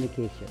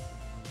communication.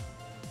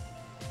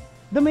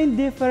 The main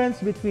difference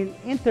between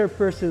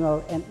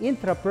interpersonal and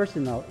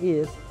intrapersonal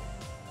is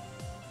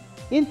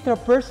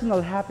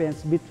intrapersonal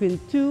happens between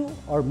two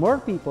or more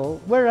people,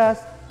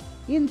 whereas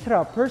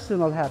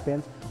intrapersonal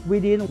happens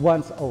within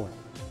one's own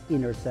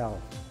inner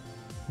self.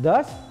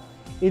 Thus,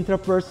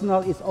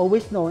 intrapersonal is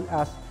always known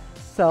as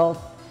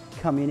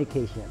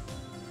self-communication.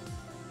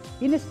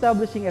 In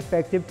establishing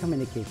effective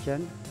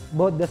communication,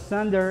 both the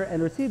sender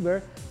and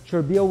receiver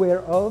should be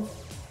aware of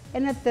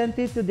and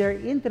attentive to their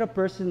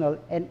intrapersonal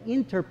and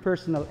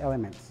interpersonal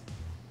elements.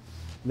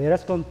 Let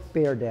us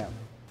compare them.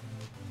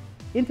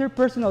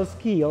 Interpersonal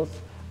skills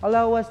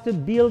allow us to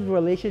build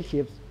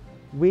relationships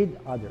with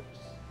others,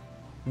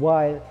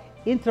 while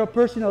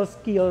intrapersonal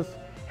skills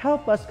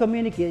help us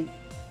communicate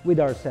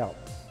with ourselves.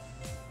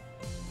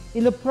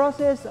 In the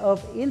process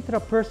of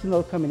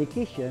intrapersonal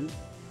communication,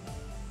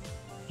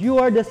 you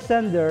are the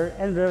sender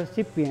and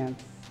recipient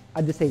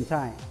at the same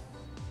time.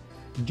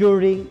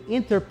 During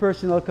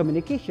interpersonal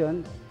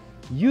communication,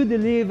 you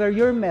deliver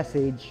your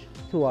message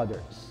to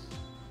others.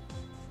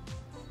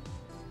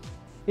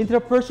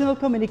 Interpersonal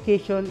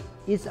communication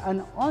is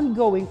an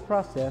ongoing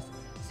process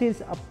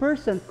since a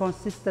person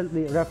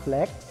consistently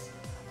reflects,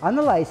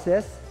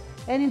 analyzes,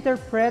 and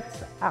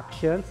interprets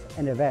actions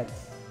and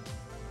events,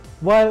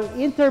 while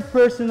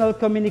interpersonal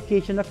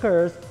communication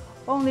occurs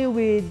only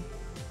with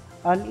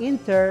an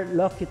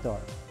interlocutor.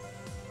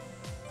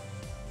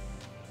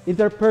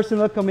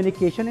 Interpersonal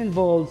communication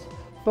involves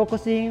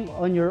focusing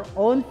on your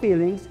own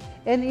feelings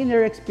and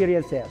inner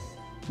experiences.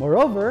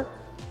 Moreover,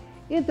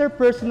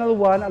 interpersonal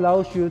one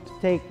allows you to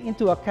take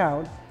into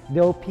account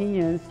the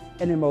opinions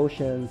and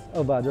emotions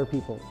of other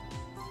people.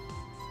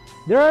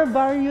 There are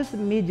various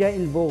media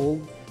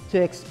involved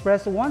to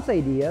express one's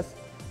ideas,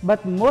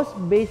 but most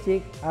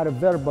basic are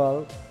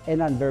verbal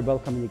and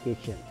nonverbal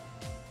communication.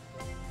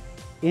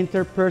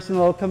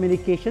 Interpersonal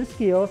communication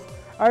skills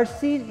are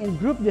seen in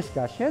group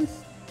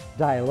discussions,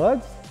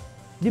 dialogues,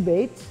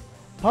 debates,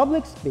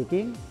 public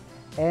speaking,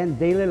 and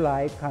daily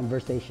life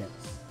conversations.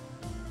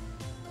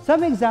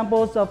 Some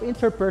examples of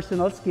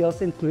interpersonal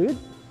skills include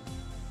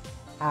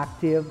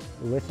active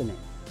listening,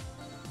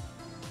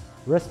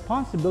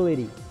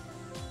 responsibility,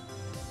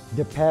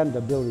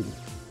 dependability,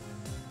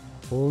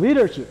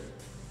 leadership,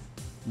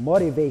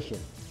 motivation,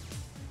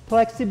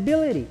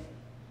 flexibility,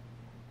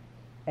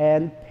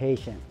 and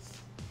patience.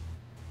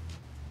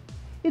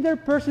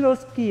 Interpersonal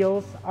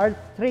skills are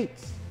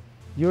traits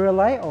you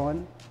rely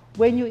on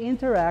when you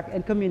interact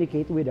and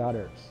communicate with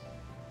others.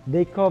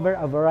 They cover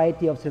a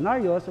variety of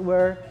scenarios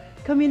where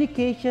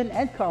communication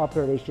and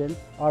cooperation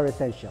are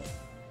essential.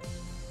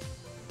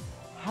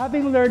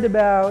 Having learned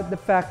about the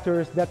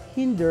factors that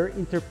hinder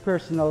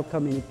interpersonal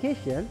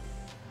communication,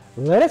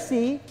 let us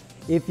see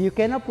if you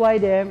can apply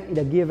them in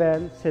the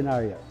given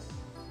scenarios.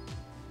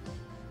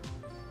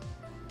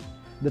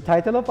 The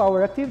title of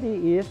our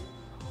activity is,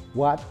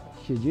 What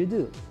Should You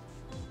Do?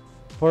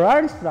 For our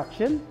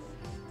instruction,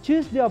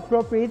 choose the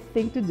appropriate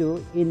thing to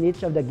do in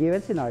each of the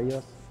given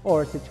scenarios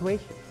or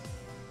situations.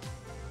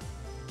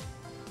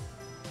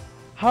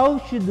 How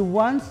should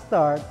one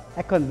start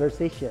a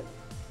conversation?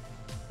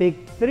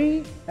 Pick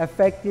 3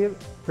 effective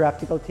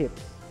practical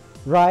tips.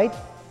 Write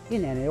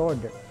in any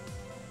order.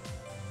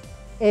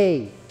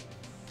 A.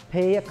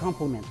 Pay a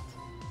compliment.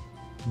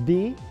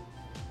 B.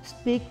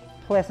 Speak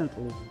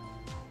pleasantly.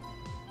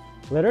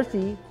 Letter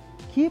C.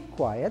 Keep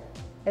quiet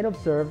and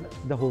observe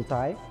the whole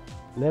time.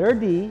 Letter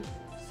D.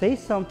 Say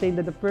something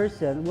that the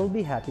person will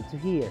be happy to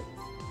hear.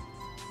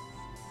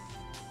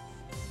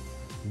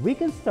 We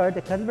can start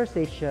a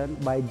conversation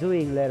by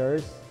doing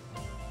letters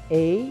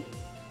A,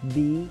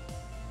 B,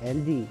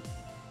 and D.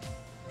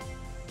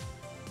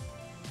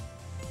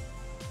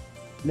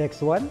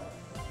 Next one,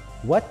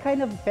 what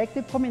kind of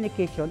effective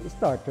communication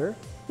starter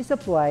is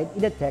applied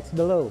in the text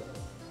below?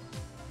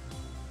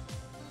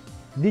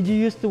 Did you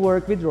used to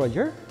work with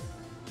Roger?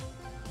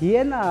 He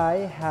and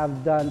I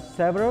have done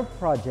several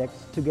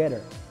projects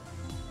together.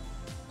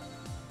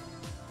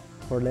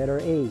 For letter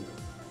A,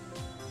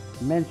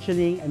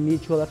 mentioning a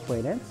mutual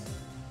acquaintance.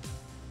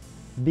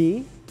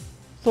 B,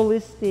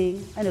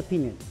 soliciting an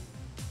opinion.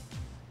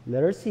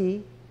 Letter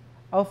C,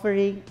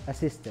 offering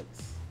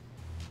assistance.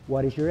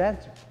 What is your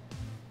answer?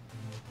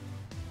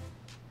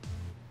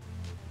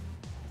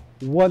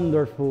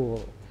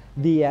 Wonderful!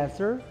 The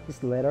answer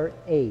is letter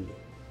A.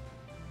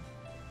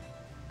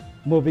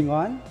 Moving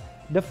on,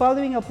 the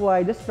following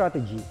apply the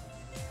strategy: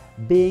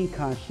 being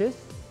conscious,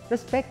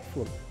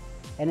 respectful,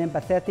 and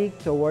empathetic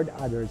toward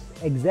others,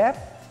 except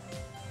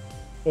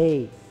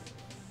A.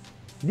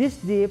 This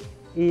dip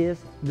is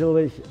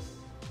delicious.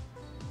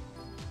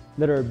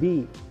 Letter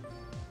B.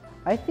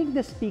 I think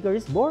the speaker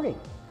is boring.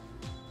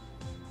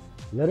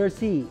 Letter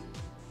C.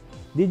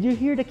 Did you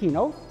hear the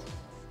keynote?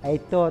 I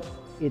thought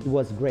it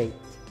was great.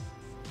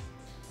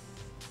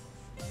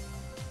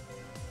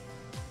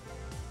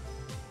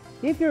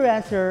 If your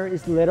answer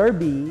is letter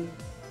B,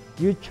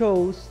 you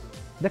chose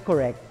the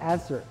correct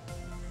answer.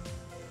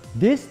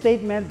 This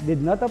statement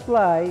did not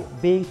apply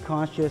being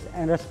conscious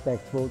and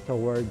respectful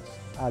towards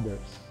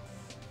others.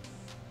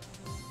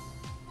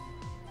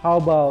 How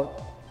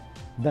about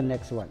the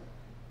next one?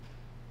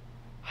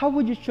 How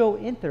would you show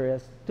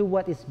interest to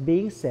what is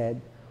being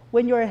said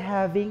when you are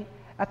having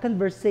a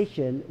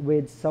conversation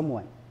with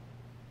someone?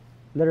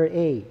 Letter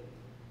A.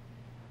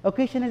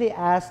 Occasionally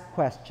ask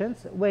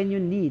questions when you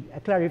need a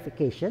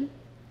clarification.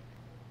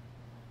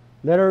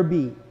 Letter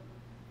B.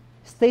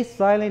 Stay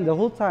silent the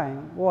whole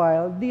time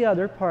while the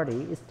other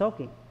party is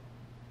talking.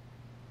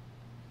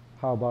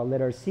 How about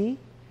letter C?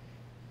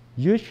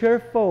 Use your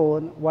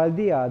phone while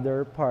the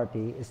other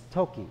party is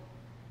talking.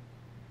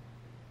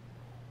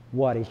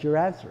 What is your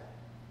answer?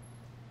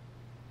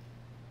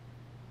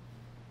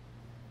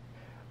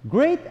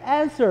 Great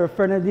answer,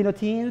 Fernandino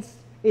teens.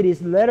 It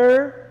is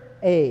letter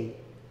A.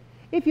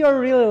 If you are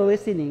really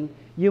listening,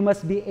 you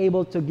must be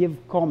able to give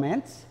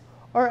comments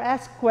or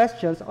ask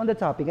questions on the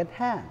topic at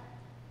hand.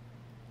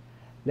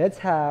 Let's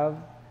have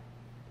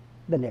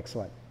the next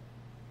one.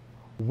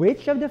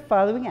 Which of the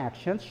following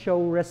actions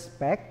show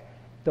respect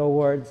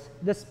towards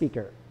the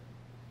speaker?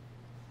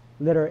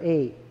 Letter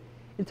A.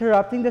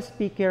 Interrupting the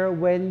speaker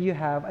when you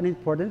have an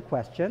important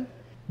question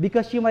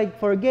because you might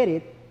forget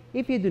it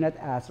if you do not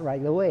ask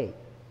right away.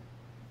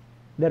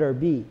 Letter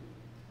B.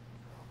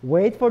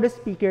 Wait for the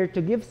speaker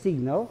to give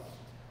signal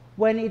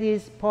when it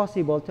is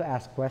possible to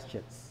ask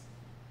questions.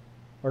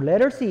 Or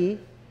letter C.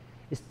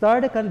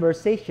 Start a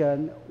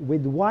conversation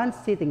with one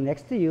sitting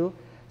next to you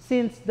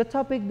since the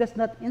topic does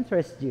not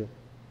interest you.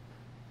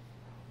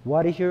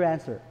 What is your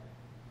answer?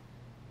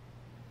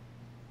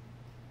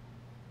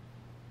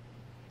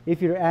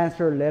 If your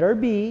answer letter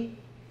B,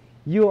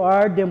 you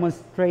are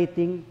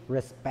demonstrating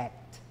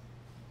respect.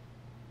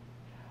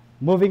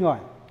 Moving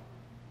on.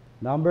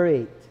 Number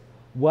 8.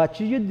 What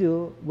should you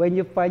do when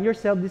you find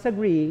yourself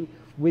disagreeing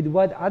with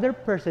what other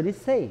person is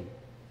saying?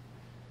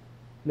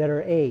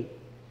 Letter A.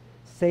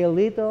 Say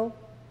little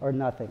or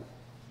nothing.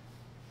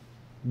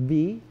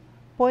 B.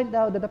 Point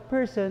out that the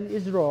person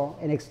is wrong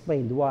and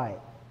explain why.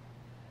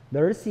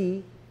 Letter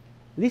C.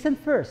 Listen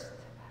first.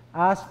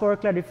 Ask for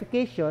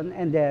clarification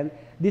and then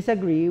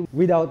disagree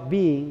without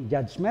being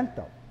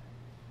judgmental.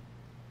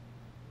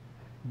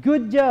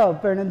 Good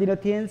job,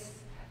 Fernandino teens.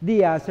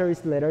 The answer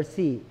is letter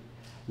C.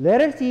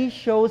 Letter C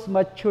shows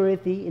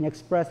maturity in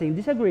expressing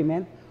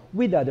disagreement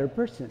with other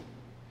person.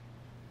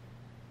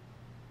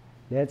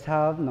 Let's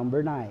have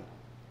number 9.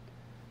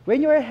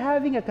 When you are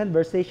having a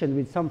conversation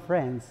with some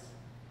friends,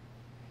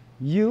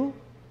 you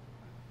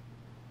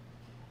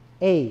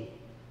A.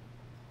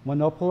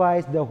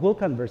 Monopolize the whole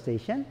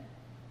conversation.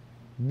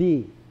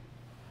 B.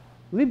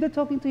 Leave the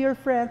talking to your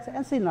friends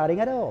and say nothing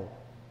at all.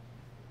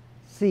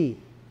 C.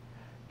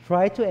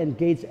 Try to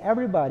engage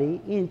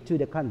everybody into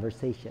the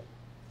conversation.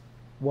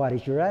 What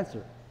is your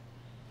answer?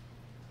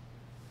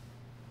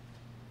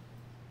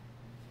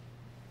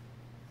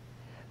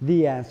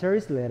 The answer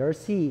is letter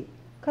C.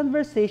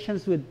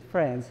 Conversations with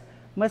friends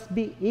must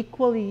be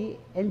equally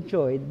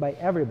enjoyed by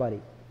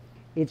everybody.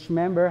 Each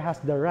member has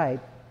the right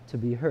to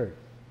be heard.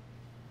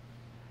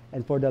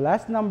 And for the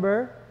last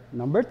number,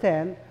 number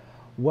 10,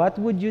 what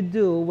would you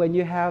do when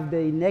you have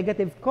the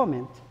negative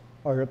comment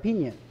or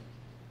opinion?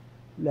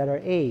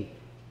 Letter A,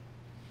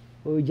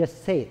 we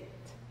just say it.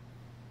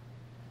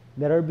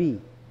 Letter B,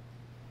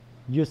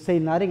 you say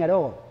nothing at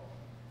all.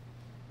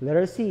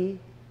 Letter C,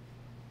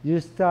 you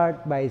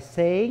start by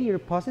saying your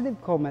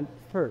positive comment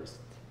first.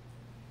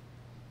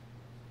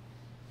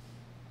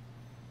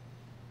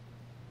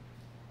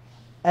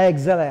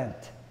 Excellent.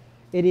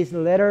 It is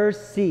letter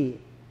C.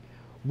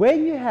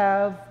 When you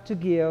have to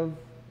give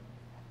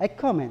a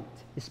comment,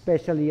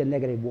 especially a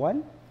negative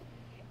one,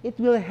 it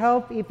will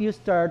help if you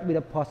start with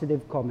a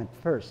positive comment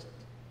first.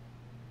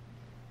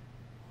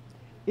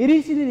 It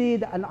is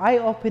indeed an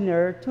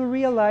eye-opener to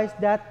realize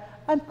that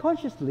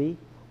unconsciously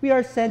we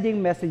are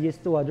sending messages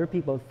to other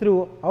people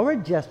through our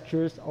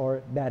gestures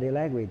or body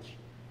language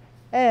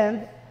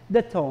and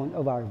the tone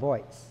of our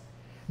voice.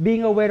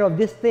 Being aware of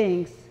these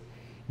things,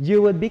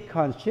 you would be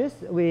conscious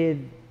with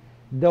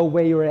the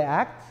way you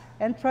react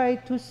and try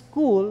to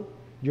school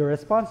your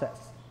responses.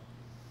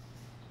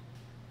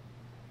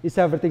 Is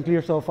everything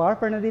clear so far,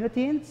 Fernandino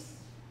teens?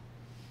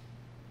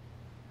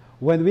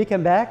 When we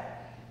come back,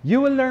 you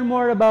will learn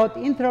more about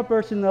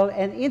intrapersonal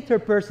and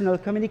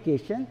interpersonal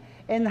communication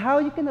and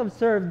how you can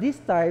observe these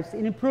types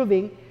in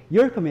improving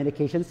your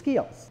communication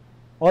skills.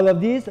 All of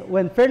this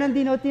when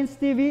Fernandino Teens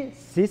TV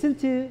Season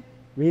 2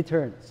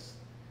 returns.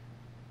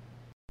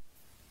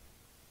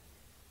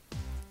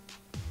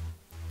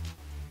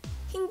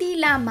 Hindi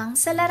lamang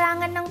sa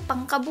larangan ng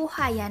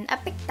pangkabuhayan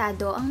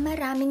apektado ang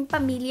maraming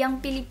pamilyang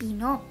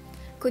Pilipino,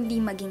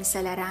 kundi maging sa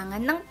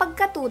larangan ng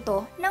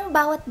pagkatuto ng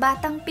bawat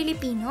batang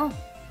Pilipino.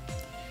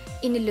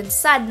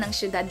 Inilunsad ng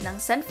siyudad ng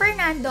San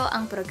Fernando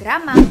ang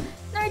programang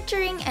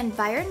Nurturing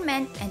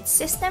Environment and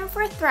System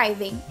for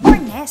Thriving or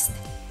NEST,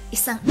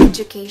 isang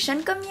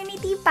education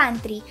community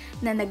pantry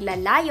na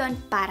naglalayon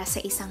para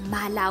sa isang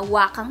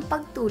malawakang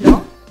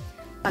pagtulong,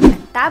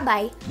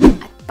 paglantabay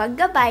at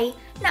paggabay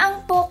na ang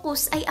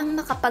focus ay ang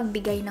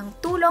makapagbigay ng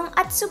tulong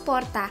at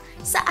suporta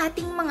sa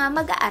ating mga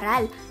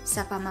mag-aaral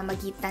sa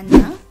pamamagitan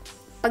ng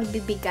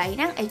pagbibigay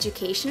ng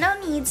educational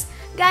needs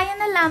gaya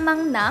na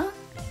lamang ng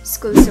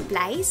school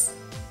supplies,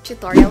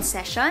 tutorial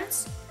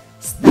sessions,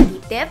 study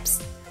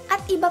tips, at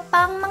iba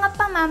pang mga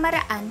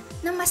pamamaraan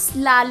na mas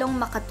lalong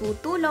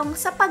makatutulong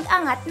sa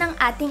pag-angat ng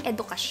ating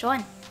edukasyon.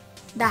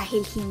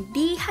 Dahil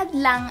hindi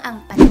hadlang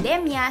ang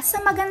pandemya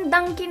sa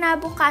magandang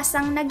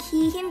kinabukasang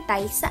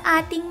naghihintay sa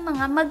ating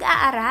mga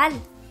mag-aaral.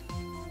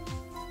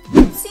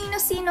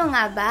 Sino-sino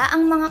nga ba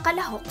ang mga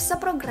kalahok sa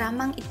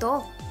programang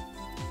ito?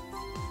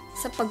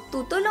 Sa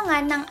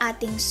pagtutulungan ng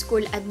ating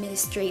school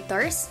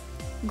administrators,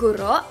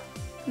 guro,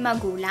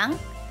 magulang,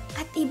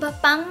 at iba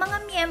pang mga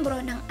miyembro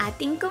ng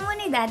ating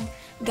komunidad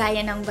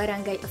gaya ng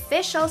barangay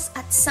officials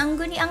at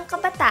sangguniang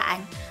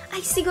kabataan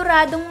ay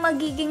siguradong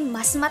magiging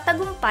mas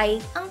matagumpay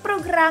ang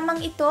programang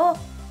ito.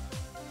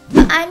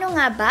 Paano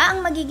nga ba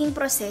ang magiging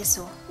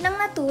proseso ng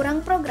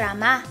naturang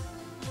programa?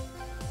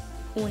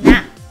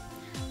 Una,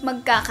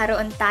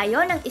 magkakaroon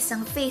tayo ng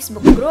isang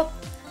Facebook group,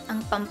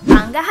 ang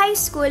Pampanga High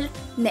School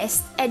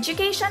NEST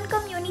Education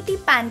Community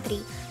Pantry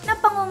na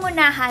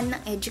pangungunahan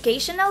ng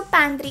Educational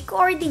Pantry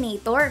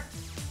Coordinator.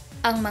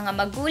 Ang mga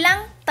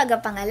magulang,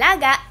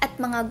 tagapangalaga at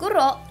mga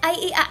guro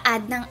ay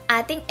ia-add ng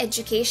ating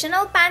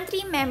Educational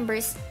Pantry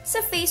members sa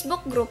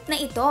Facebook group na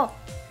ito.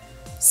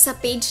 Sa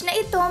page na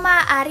ito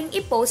maaaring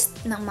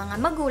i-post ng mga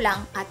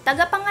magulang at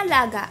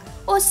tagapangalaga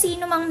o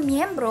sino mang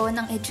miyembro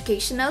ng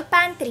Educational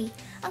Pantry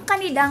ang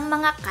kanilang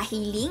mga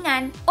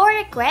kahilingan o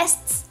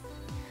requests.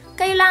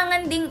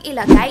 Kailangan ding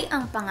ilagay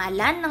ang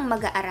pangalan ng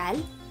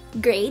mag-aaral,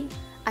 grade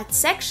at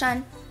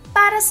section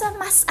para sa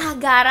mas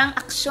agarang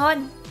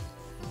aksyon.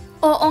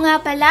 Oo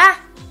nga pala,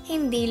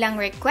 hindi lang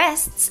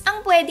requests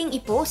ang pwedeng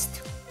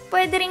i-post.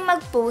 Pwede ring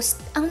mag-post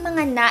ang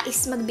mga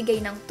nais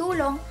magbigay ng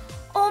tulong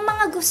o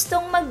mga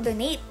gustong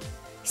mag-donate.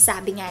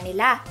 Sabi nga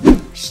nila,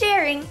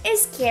 sharing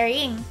is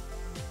caring.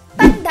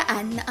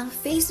 Tandaan na ang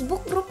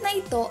Facebook group na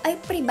ito ay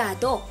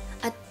pribado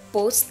at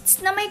posts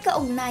na may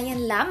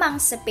kaugnayan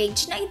lamang sa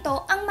page na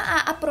ito ang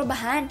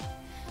maaaprobahan.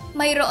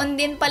 Mayroon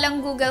din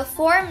palang Google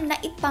Form na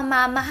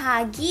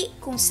ipamamahagi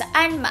kung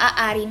saan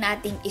maaari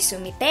nating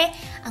isumite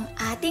ang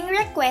ating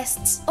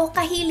requests o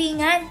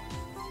kahilingan.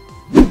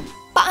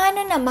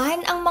 Paano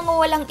naman ang mga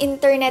walang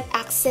internet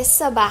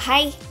access sa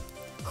bahay?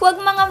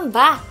 Huwag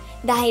mangamba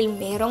dahil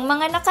merong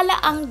mga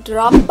nakalaang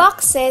drop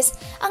boxes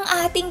ang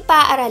ating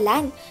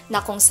paaralan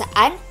na kung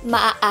saan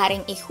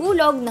maaaring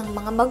ihulog ng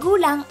mga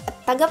magulang at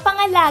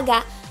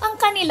tagapangalaga ang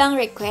kanilang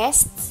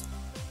requests.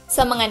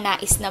 Sa mga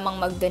nais namang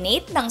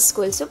mag-donate ng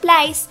school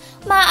supplies,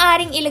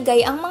 maaaring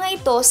ilagay ang mga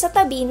ito sa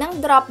tabi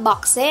ng drop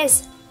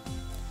boxes.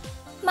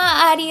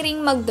 Maaari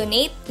ring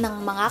mag-donate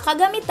ng mga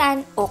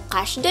kagamitan o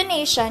cash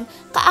donation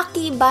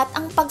kaakibat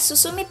ang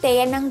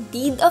pagsusumite ng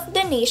deed of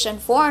donation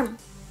form.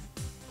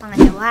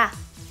 Pangalawa,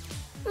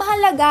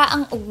 mahalaga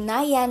ang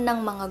ugnayan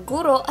ng mga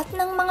guro at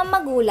ng mga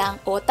magulang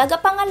o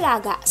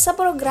tagapangalaga sa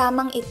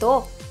programang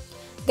ito.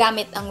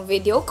 Gamit ang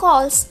video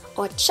calls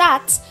o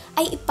chats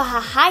ay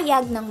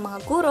ipahahayag ng mga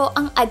guro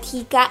ang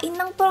adhikain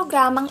ng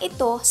programang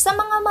ito sa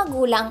mga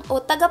magulang o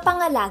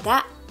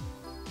tagapangalaga.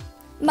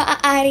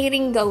 Maaari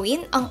ring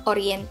gawin ang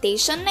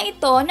orientation na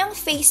ito ng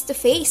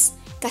face-to-face,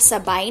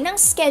 kasabay ng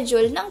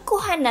schedule ng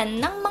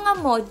kuhanan ng mga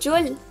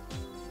module.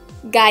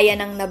 Gaya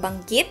ng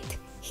nabanggit,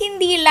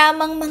 hindi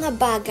lamang mga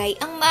bagay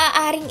ang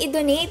maaaring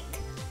i-donate.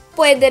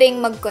 Pwede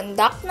ring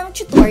mag-conduct ng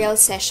tutorial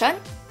session,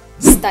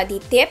 study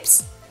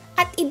tips,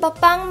 at iba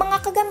pang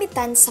mga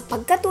kagamitan sa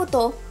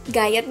pagkatuto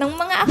gaya ng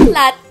mga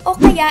aklat o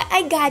kaya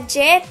ay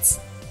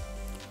gadgets.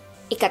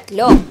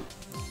 Ikatlo,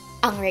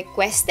 ang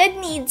requested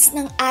needs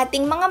ng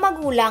ating mga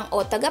magulang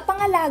o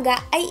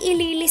tagapangalaga ay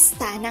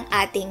ililista ng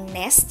ating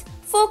NEST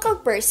focal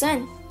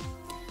person.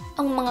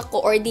 Ang mga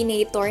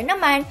coordinator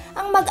naman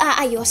ang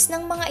mag-aayos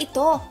ng mga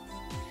ito.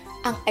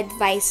 Ang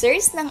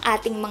advisors ng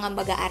ating mga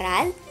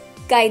mag-aaral,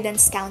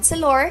 guidance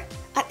counselor,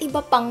 at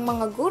iba pang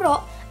mga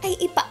guro ay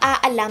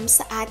ipaaalam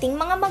sa ating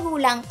mga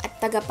magulang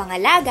at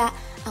tagapangalaga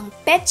ang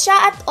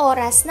petsa at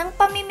oras ng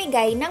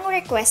pamimigay ng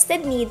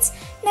requested needs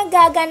na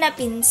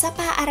gaganapin sa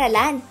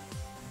paaralan.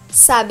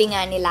 Sabi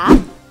nga nila,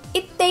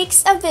 it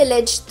takes a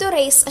village to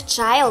raise a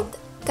child.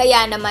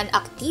 Kaya naman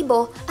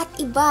aktibo at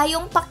iba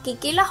yung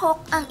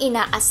pakikilahok ang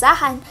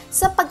inaasahan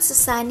sa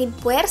pagsasanib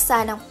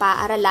puwersa ng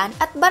paaralan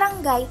at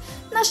barangay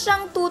na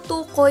siyang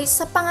tutukoy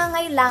sa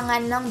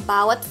pangangailangan ng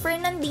bawat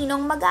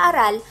Fernandinong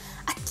mag-aaral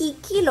at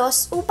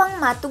kikilos upang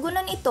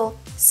matugunan ito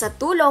sa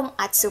tulong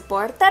at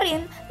suporta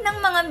rin ng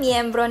mga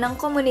miyembro ng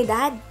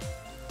komunidad.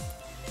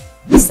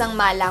 Isang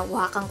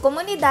malawakang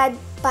komunidad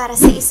para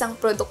sa isang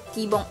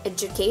produktibong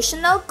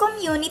educational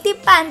community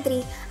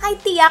pantry ay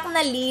tiyak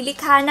na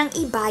lilikha ng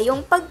iba yung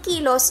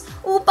pagkilos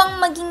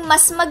upang maging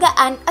mas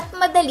magaan at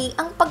madali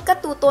ang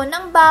pagkatuto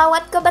ng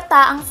bawat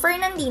kabataang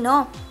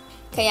Fernandino.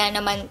 Kaya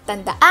naman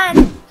tandaan,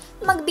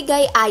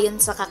 magbigay ayon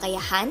sa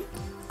kakayahan,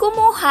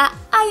 kumuha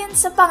ayon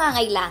sa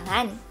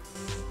pangangailangan.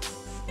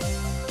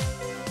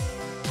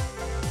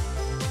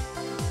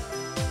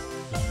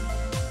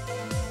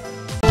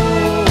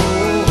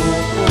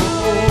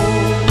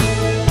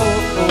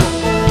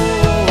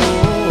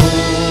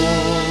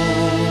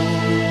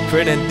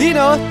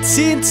 Fernandino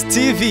Teens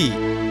TV.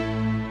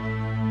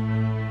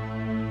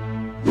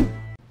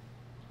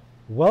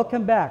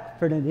 Welcome back,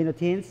 Fernandino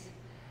Teens.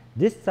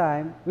 This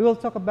time, we will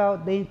talk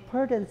about the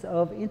importance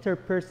of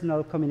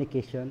interpersonal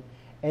communication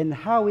and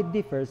how it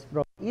differs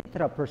from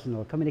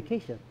intrapersonal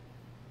communication.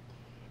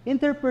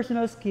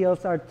 Interpersonal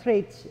skills are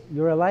traits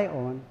you rely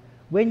on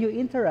when you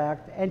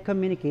interact and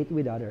communicate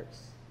with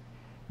others.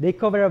 They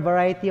cover a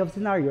variety of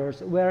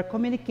scenarios where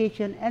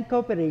communication and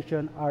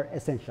cooperation are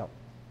essential.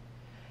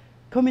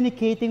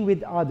 Communicating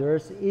with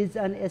others is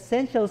an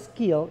essential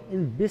skill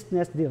in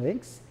business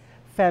dealings,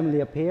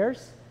 family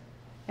affairs,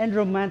 and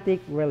romantic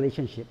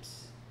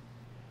relationships.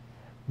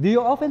 Do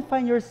you often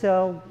find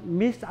yourself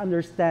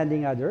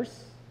misunderstanding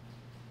others?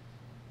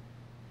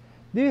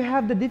 Do you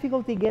have the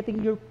difficulty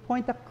getting your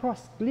point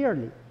across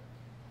clearly?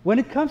 When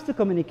it comes to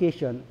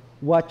communication,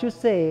 what you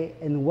say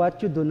and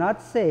what you do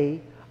not say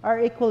are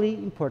equally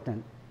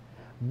important.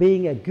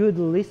 Being a good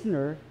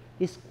listener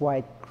is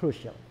quite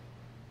crucial.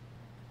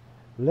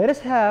 Let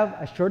us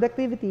have a short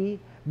activity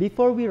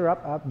before we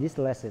wrap up this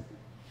lesson.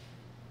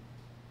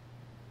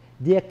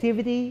 The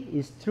activity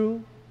is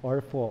true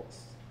or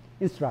false.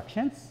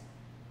 Instructions: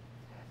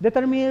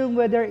 determine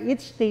whether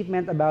each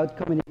statement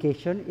about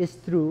communication is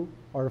true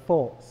or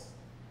false.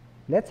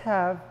 Let's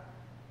have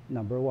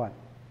number 1.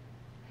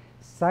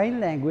 Sign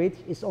language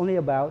is only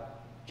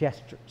about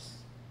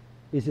gestures.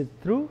 Is it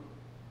true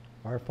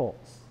or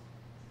false?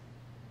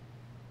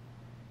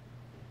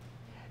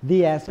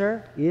 The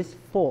answer is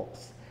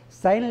false.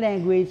 Sign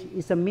language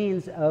is a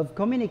means of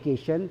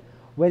communication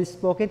when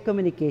spoken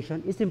communication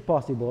is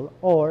impossible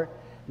or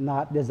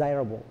not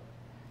desirable.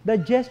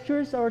 The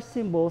gestures or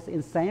symbols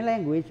in sign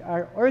language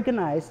are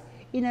organized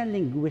in a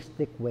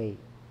linguistic way.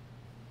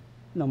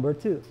 Number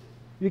 2,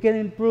 we can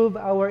improve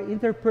our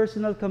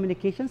interpersonal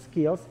communication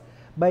skills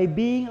by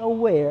being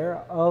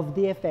aware of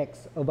the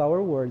effects of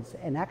our words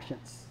and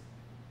actions.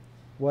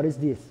 What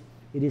is this?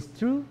 It is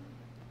true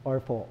or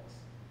false?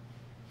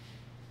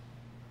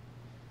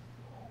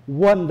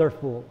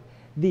 Wonderful.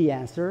 The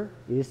answer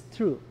is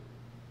true.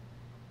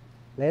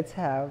 Let's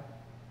have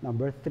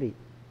number 3.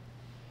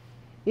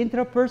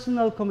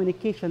 Intrapersonal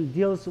communication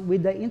deals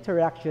with the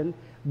interaction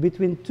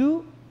between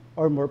two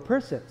or more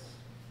persons.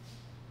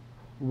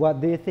 What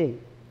do you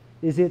think?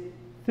 Is it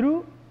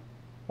true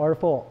or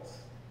false?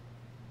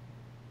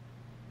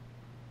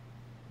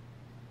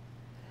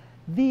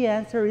 The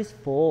answer is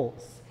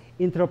false.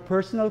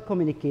 Intrapersonal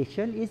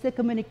communication is the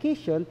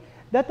communication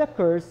that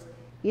occurs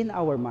in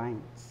our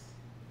minds.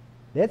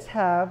 Let's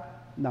have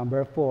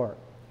number 4.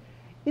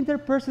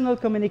 Interpersonal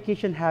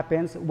communication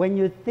happens when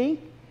you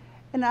think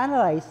and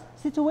analyze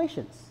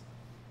situations.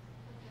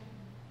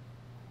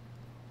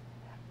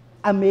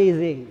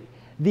 Amazing.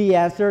 The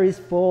answer is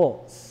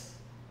false.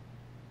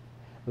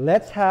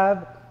 Let's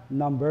have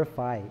number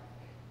 5.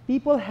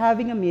 People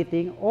having a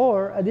meeting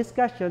or a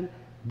discussion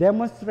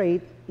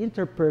demonstrate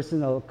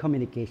interpersonal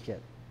communication.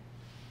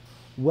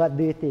 What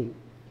do you think?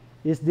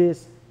 Is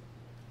this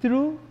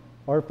true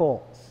or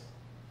false?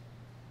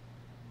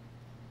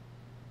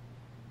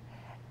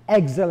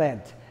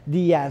 Excellent.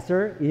 The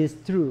answer is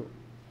true.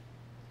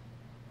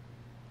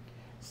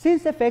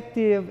 Since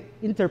effective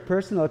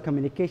interpersonal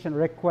communication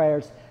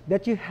requires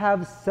that you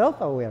have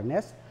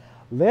self-awareness,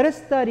 let us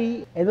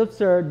study and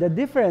observe the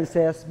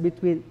differences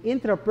between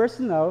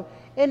intrapersonal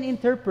and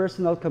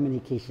interpersonal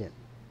communication.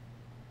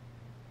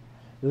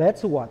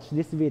 Let's watch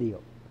this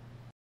video.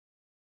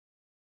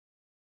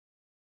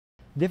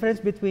 Difference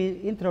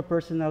between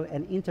intrapersonal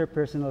and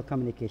interpersonal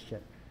communication.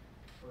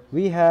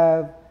 We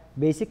have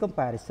basic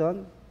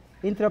comparison,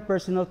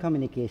 intrapersonal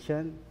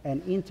communication,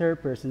 and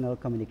interpersonal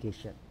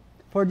communication.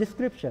 For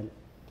description,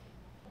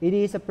 it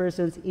is a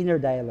person's inner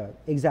dialogue.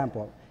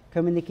 Example,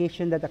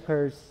 communication that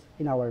occurs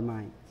in our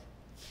mind.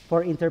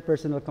 For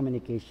interpersonal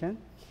communication,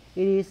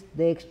 it is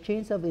the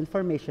exchange of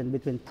information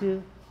between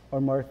two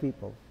or more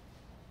people.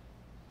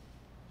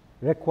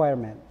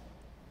 Requirement.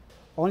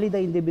 Only the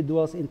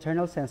individual's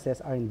internal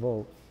senses are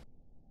involved.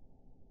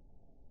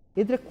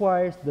 It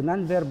requires the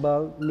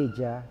nonverbal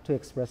media to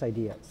express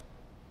ideas.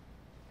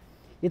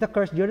 It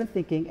occurs during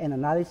thinking and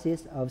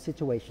analysis of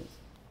situations.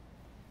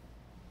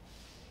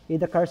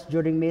 It occurs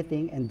during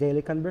meeting and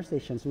daily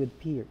conversations with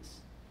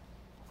peers.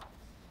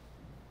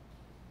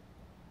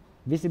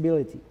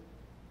 Visibility.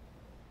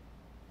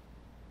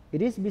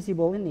 It is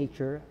visible in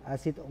nature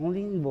as it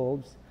only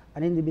involves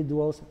an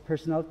individual's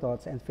personal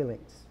thoughts and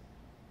feelings.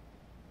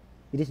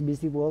 It is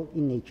visible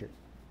in nature.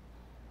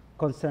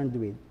 Concerned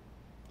with.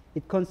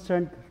 It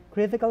concerns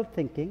critical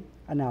thinking,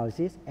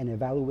 analysis, and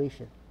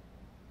evaluation.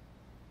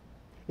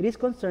 It is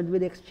concerned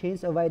with the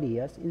exchange of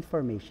ideas,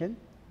 information,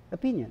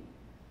 opinion,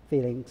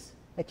 feelings,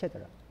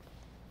 etc.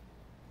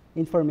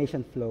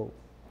 Information flow.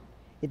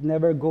 It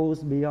never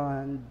goes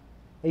beyond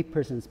a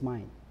person's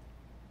mind.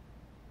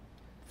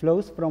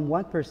 Flows from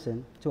one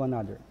person to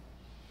another.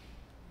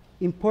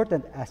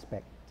 Important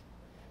aspect.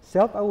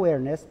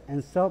 Self-awareness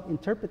and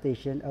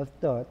self-interpretation of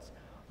thoughts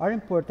are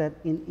important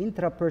in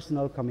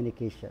intrapersonal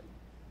communication.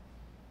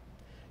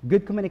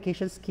 Good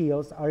communication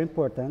skills are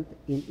important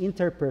in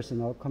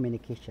interpersonal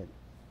communication.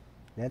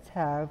 Let's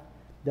have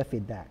the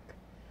feedback.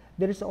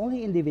 There is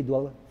only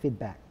individual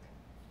feedback.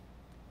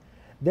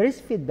 There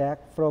is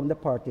feedback from the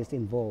parties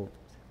involved.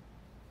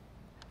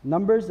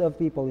 Numbers of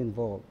people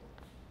involved.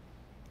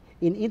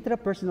 In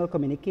intrapersonal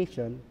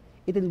communication,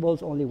 it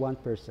involves only one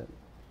person.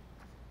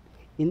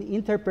 In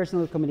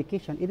interpersonal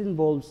communication, it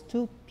involves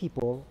two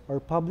people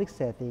or public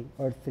setting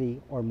or three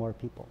or more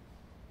people.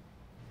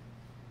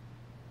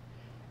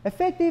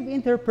 Effective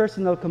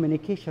interpersonal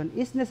communication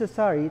is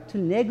necessary to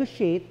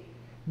negotiate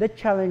the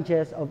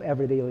challenges of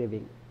everyday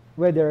living,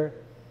 whether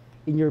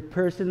in your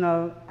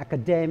personal,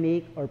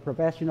 academic, or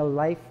professional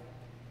life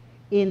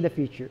in the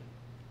future.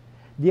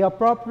 The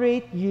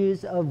appropriate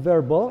use of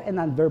verbal and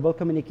nonverbal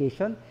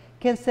communication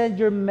can send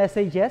your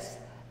messages,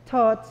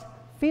 thoughts,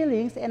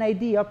 feelings, and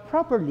ideas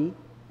properly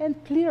and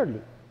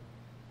clearly.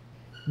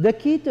 The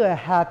key to a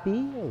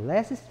happy,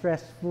 less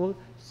stressful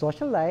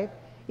social life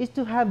is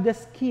to have the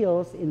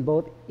skills in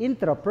both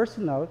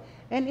intrapersonal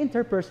and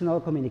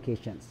interpersonal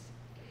communications.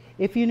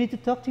 If you need to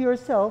talk to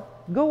yourself,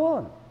 go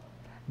on.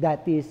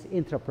 That is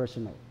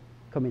intrapersonal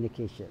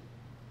communication.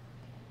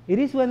 It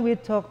is when we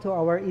talk to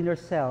our inner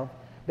self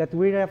that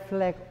we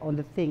reflect on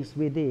the things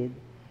we did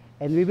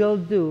and we will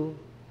do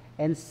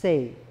and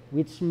say,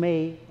 which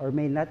may or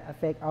may not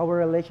affect our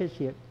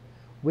relationship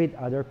with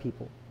other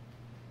people.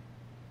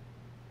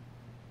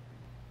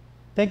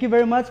 Thank you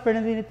very much,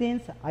 Bernardino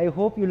teens. I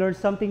hope you learned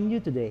something new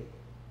today.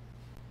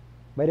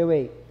 By the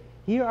way,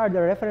 here are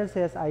the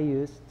references I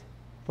used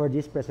for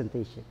this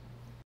presentation.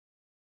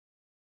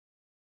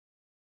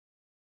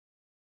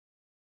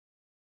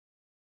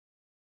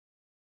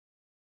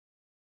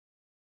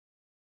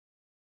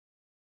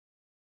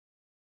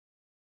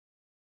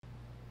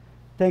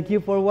 Thank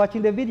you for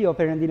watching the video,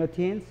 Bernardino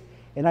teens,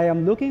 and I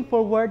am looking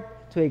forward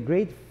to a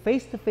great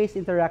face-to-face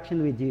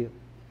interaction with you.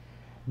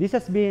 This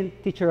has been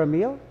Teacher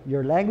Ramil,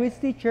 your language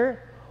teacher,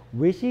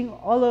 wishing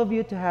all of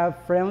you to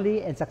have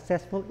friendly and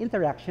successful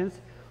interactions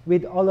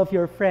with all of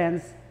your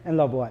friends and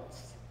loved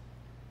ones.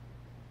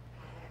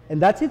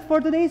 And that's it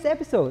for today's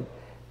episode.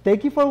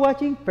 Thank you for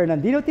watching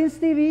Bernardino Teens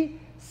TV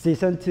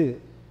Season 2.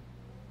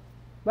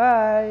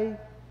 Bye!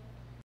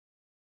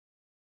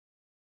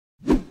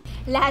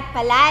 Lahat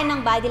pala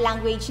ng body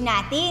language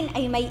natin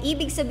ay may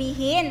ibig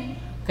sabihin.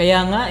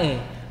 Kaya nga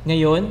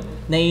ngayon,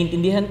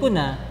 naiintindihan ko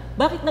na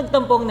bakit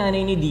nagtampo ang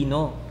nanay ni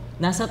Dino.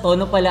 Nasa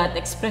tono pala at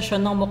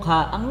ekspresyon ng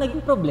mukha ang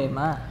naging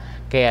problema.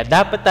 Kaya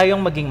dapat tayong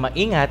maging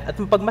maingat at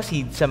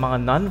mapagmasid sa mga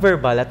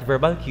non-verbal at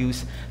verbal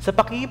cues sa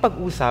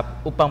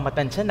pakikipag-usap upang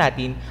matansya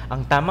natin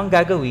ang tamang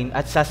gagawin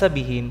at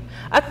sasabihin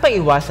at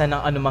maiwasan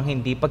ang anumang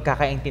hindi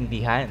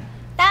pagkakaintindihan.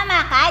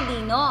 Tama ka,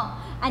 Dino.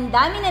 Ang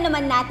dami na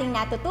naman nating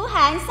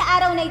natutuhan sa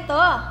araw na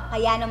ito.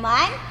 Kaya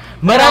naman,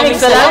 Maraming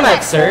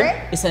salamat, sir!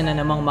 Isa na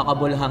namang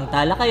makabuluhang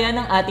talakayan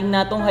ng ating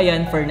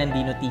natunghayan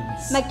Fernandino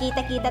Teens.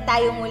 magkita-kita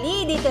tayo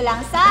muli dito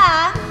lang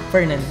sa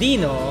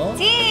Fernandino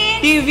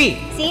Teen TV!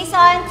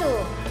 Season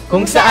 2.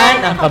 Kung saan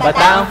ang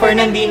kabataang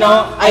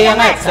Fernandino ay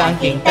angat sa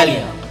angking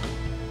talino.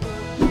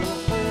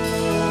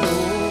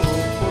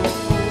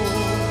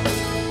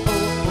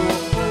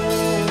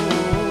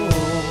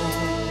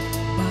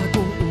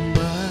 Bagong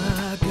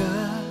umaga,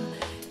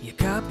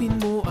 yakapin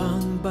mo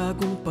ang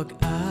bagong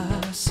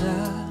pag-asa.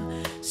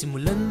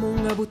 Simulan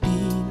mong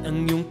abutin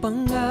ang iyong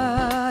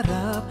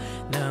pangarap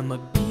na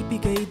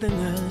magbibigay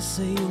dangal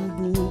sa iyong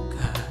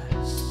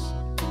bukas.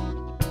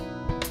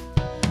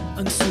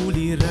 Ang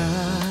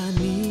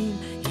suliranin,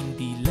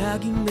 hindi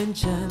laging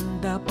nandyan,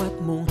 dapat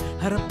mong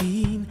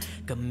harapin.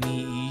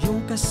 Kami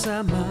iyong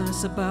kasama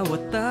sa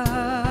bawat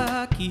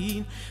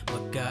takin,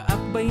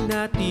 magkaakbay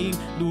nating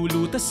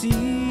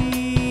lulutasin.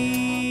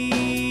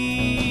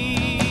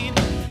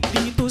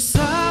 Dito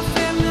sa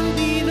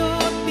Fernandino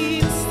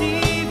Teens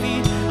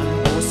TV, ang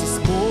boses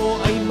mo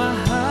ay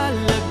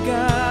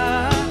mahalaga.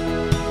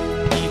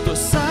 Dito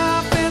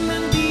sa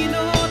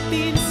Fernandino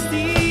Teens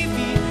TV,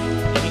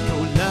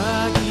 ikaw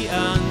lagi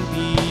ang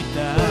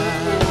bida.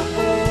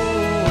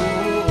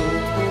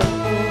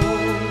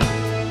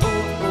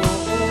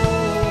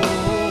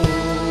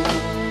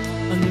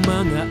 Ang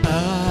mga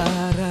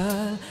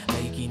aral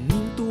ay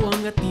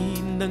ginintuang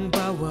atin ng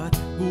bawat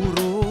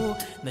guro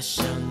na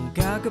siyang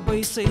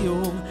gagabay sa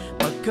iyong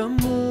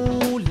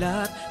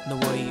pagkamulat.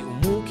 Naway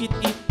umukit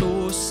ito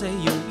sa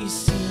iyong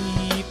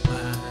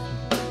isipan,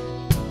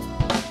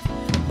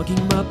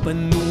 maging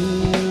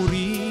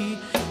mapanuri,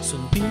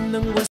 sundin ng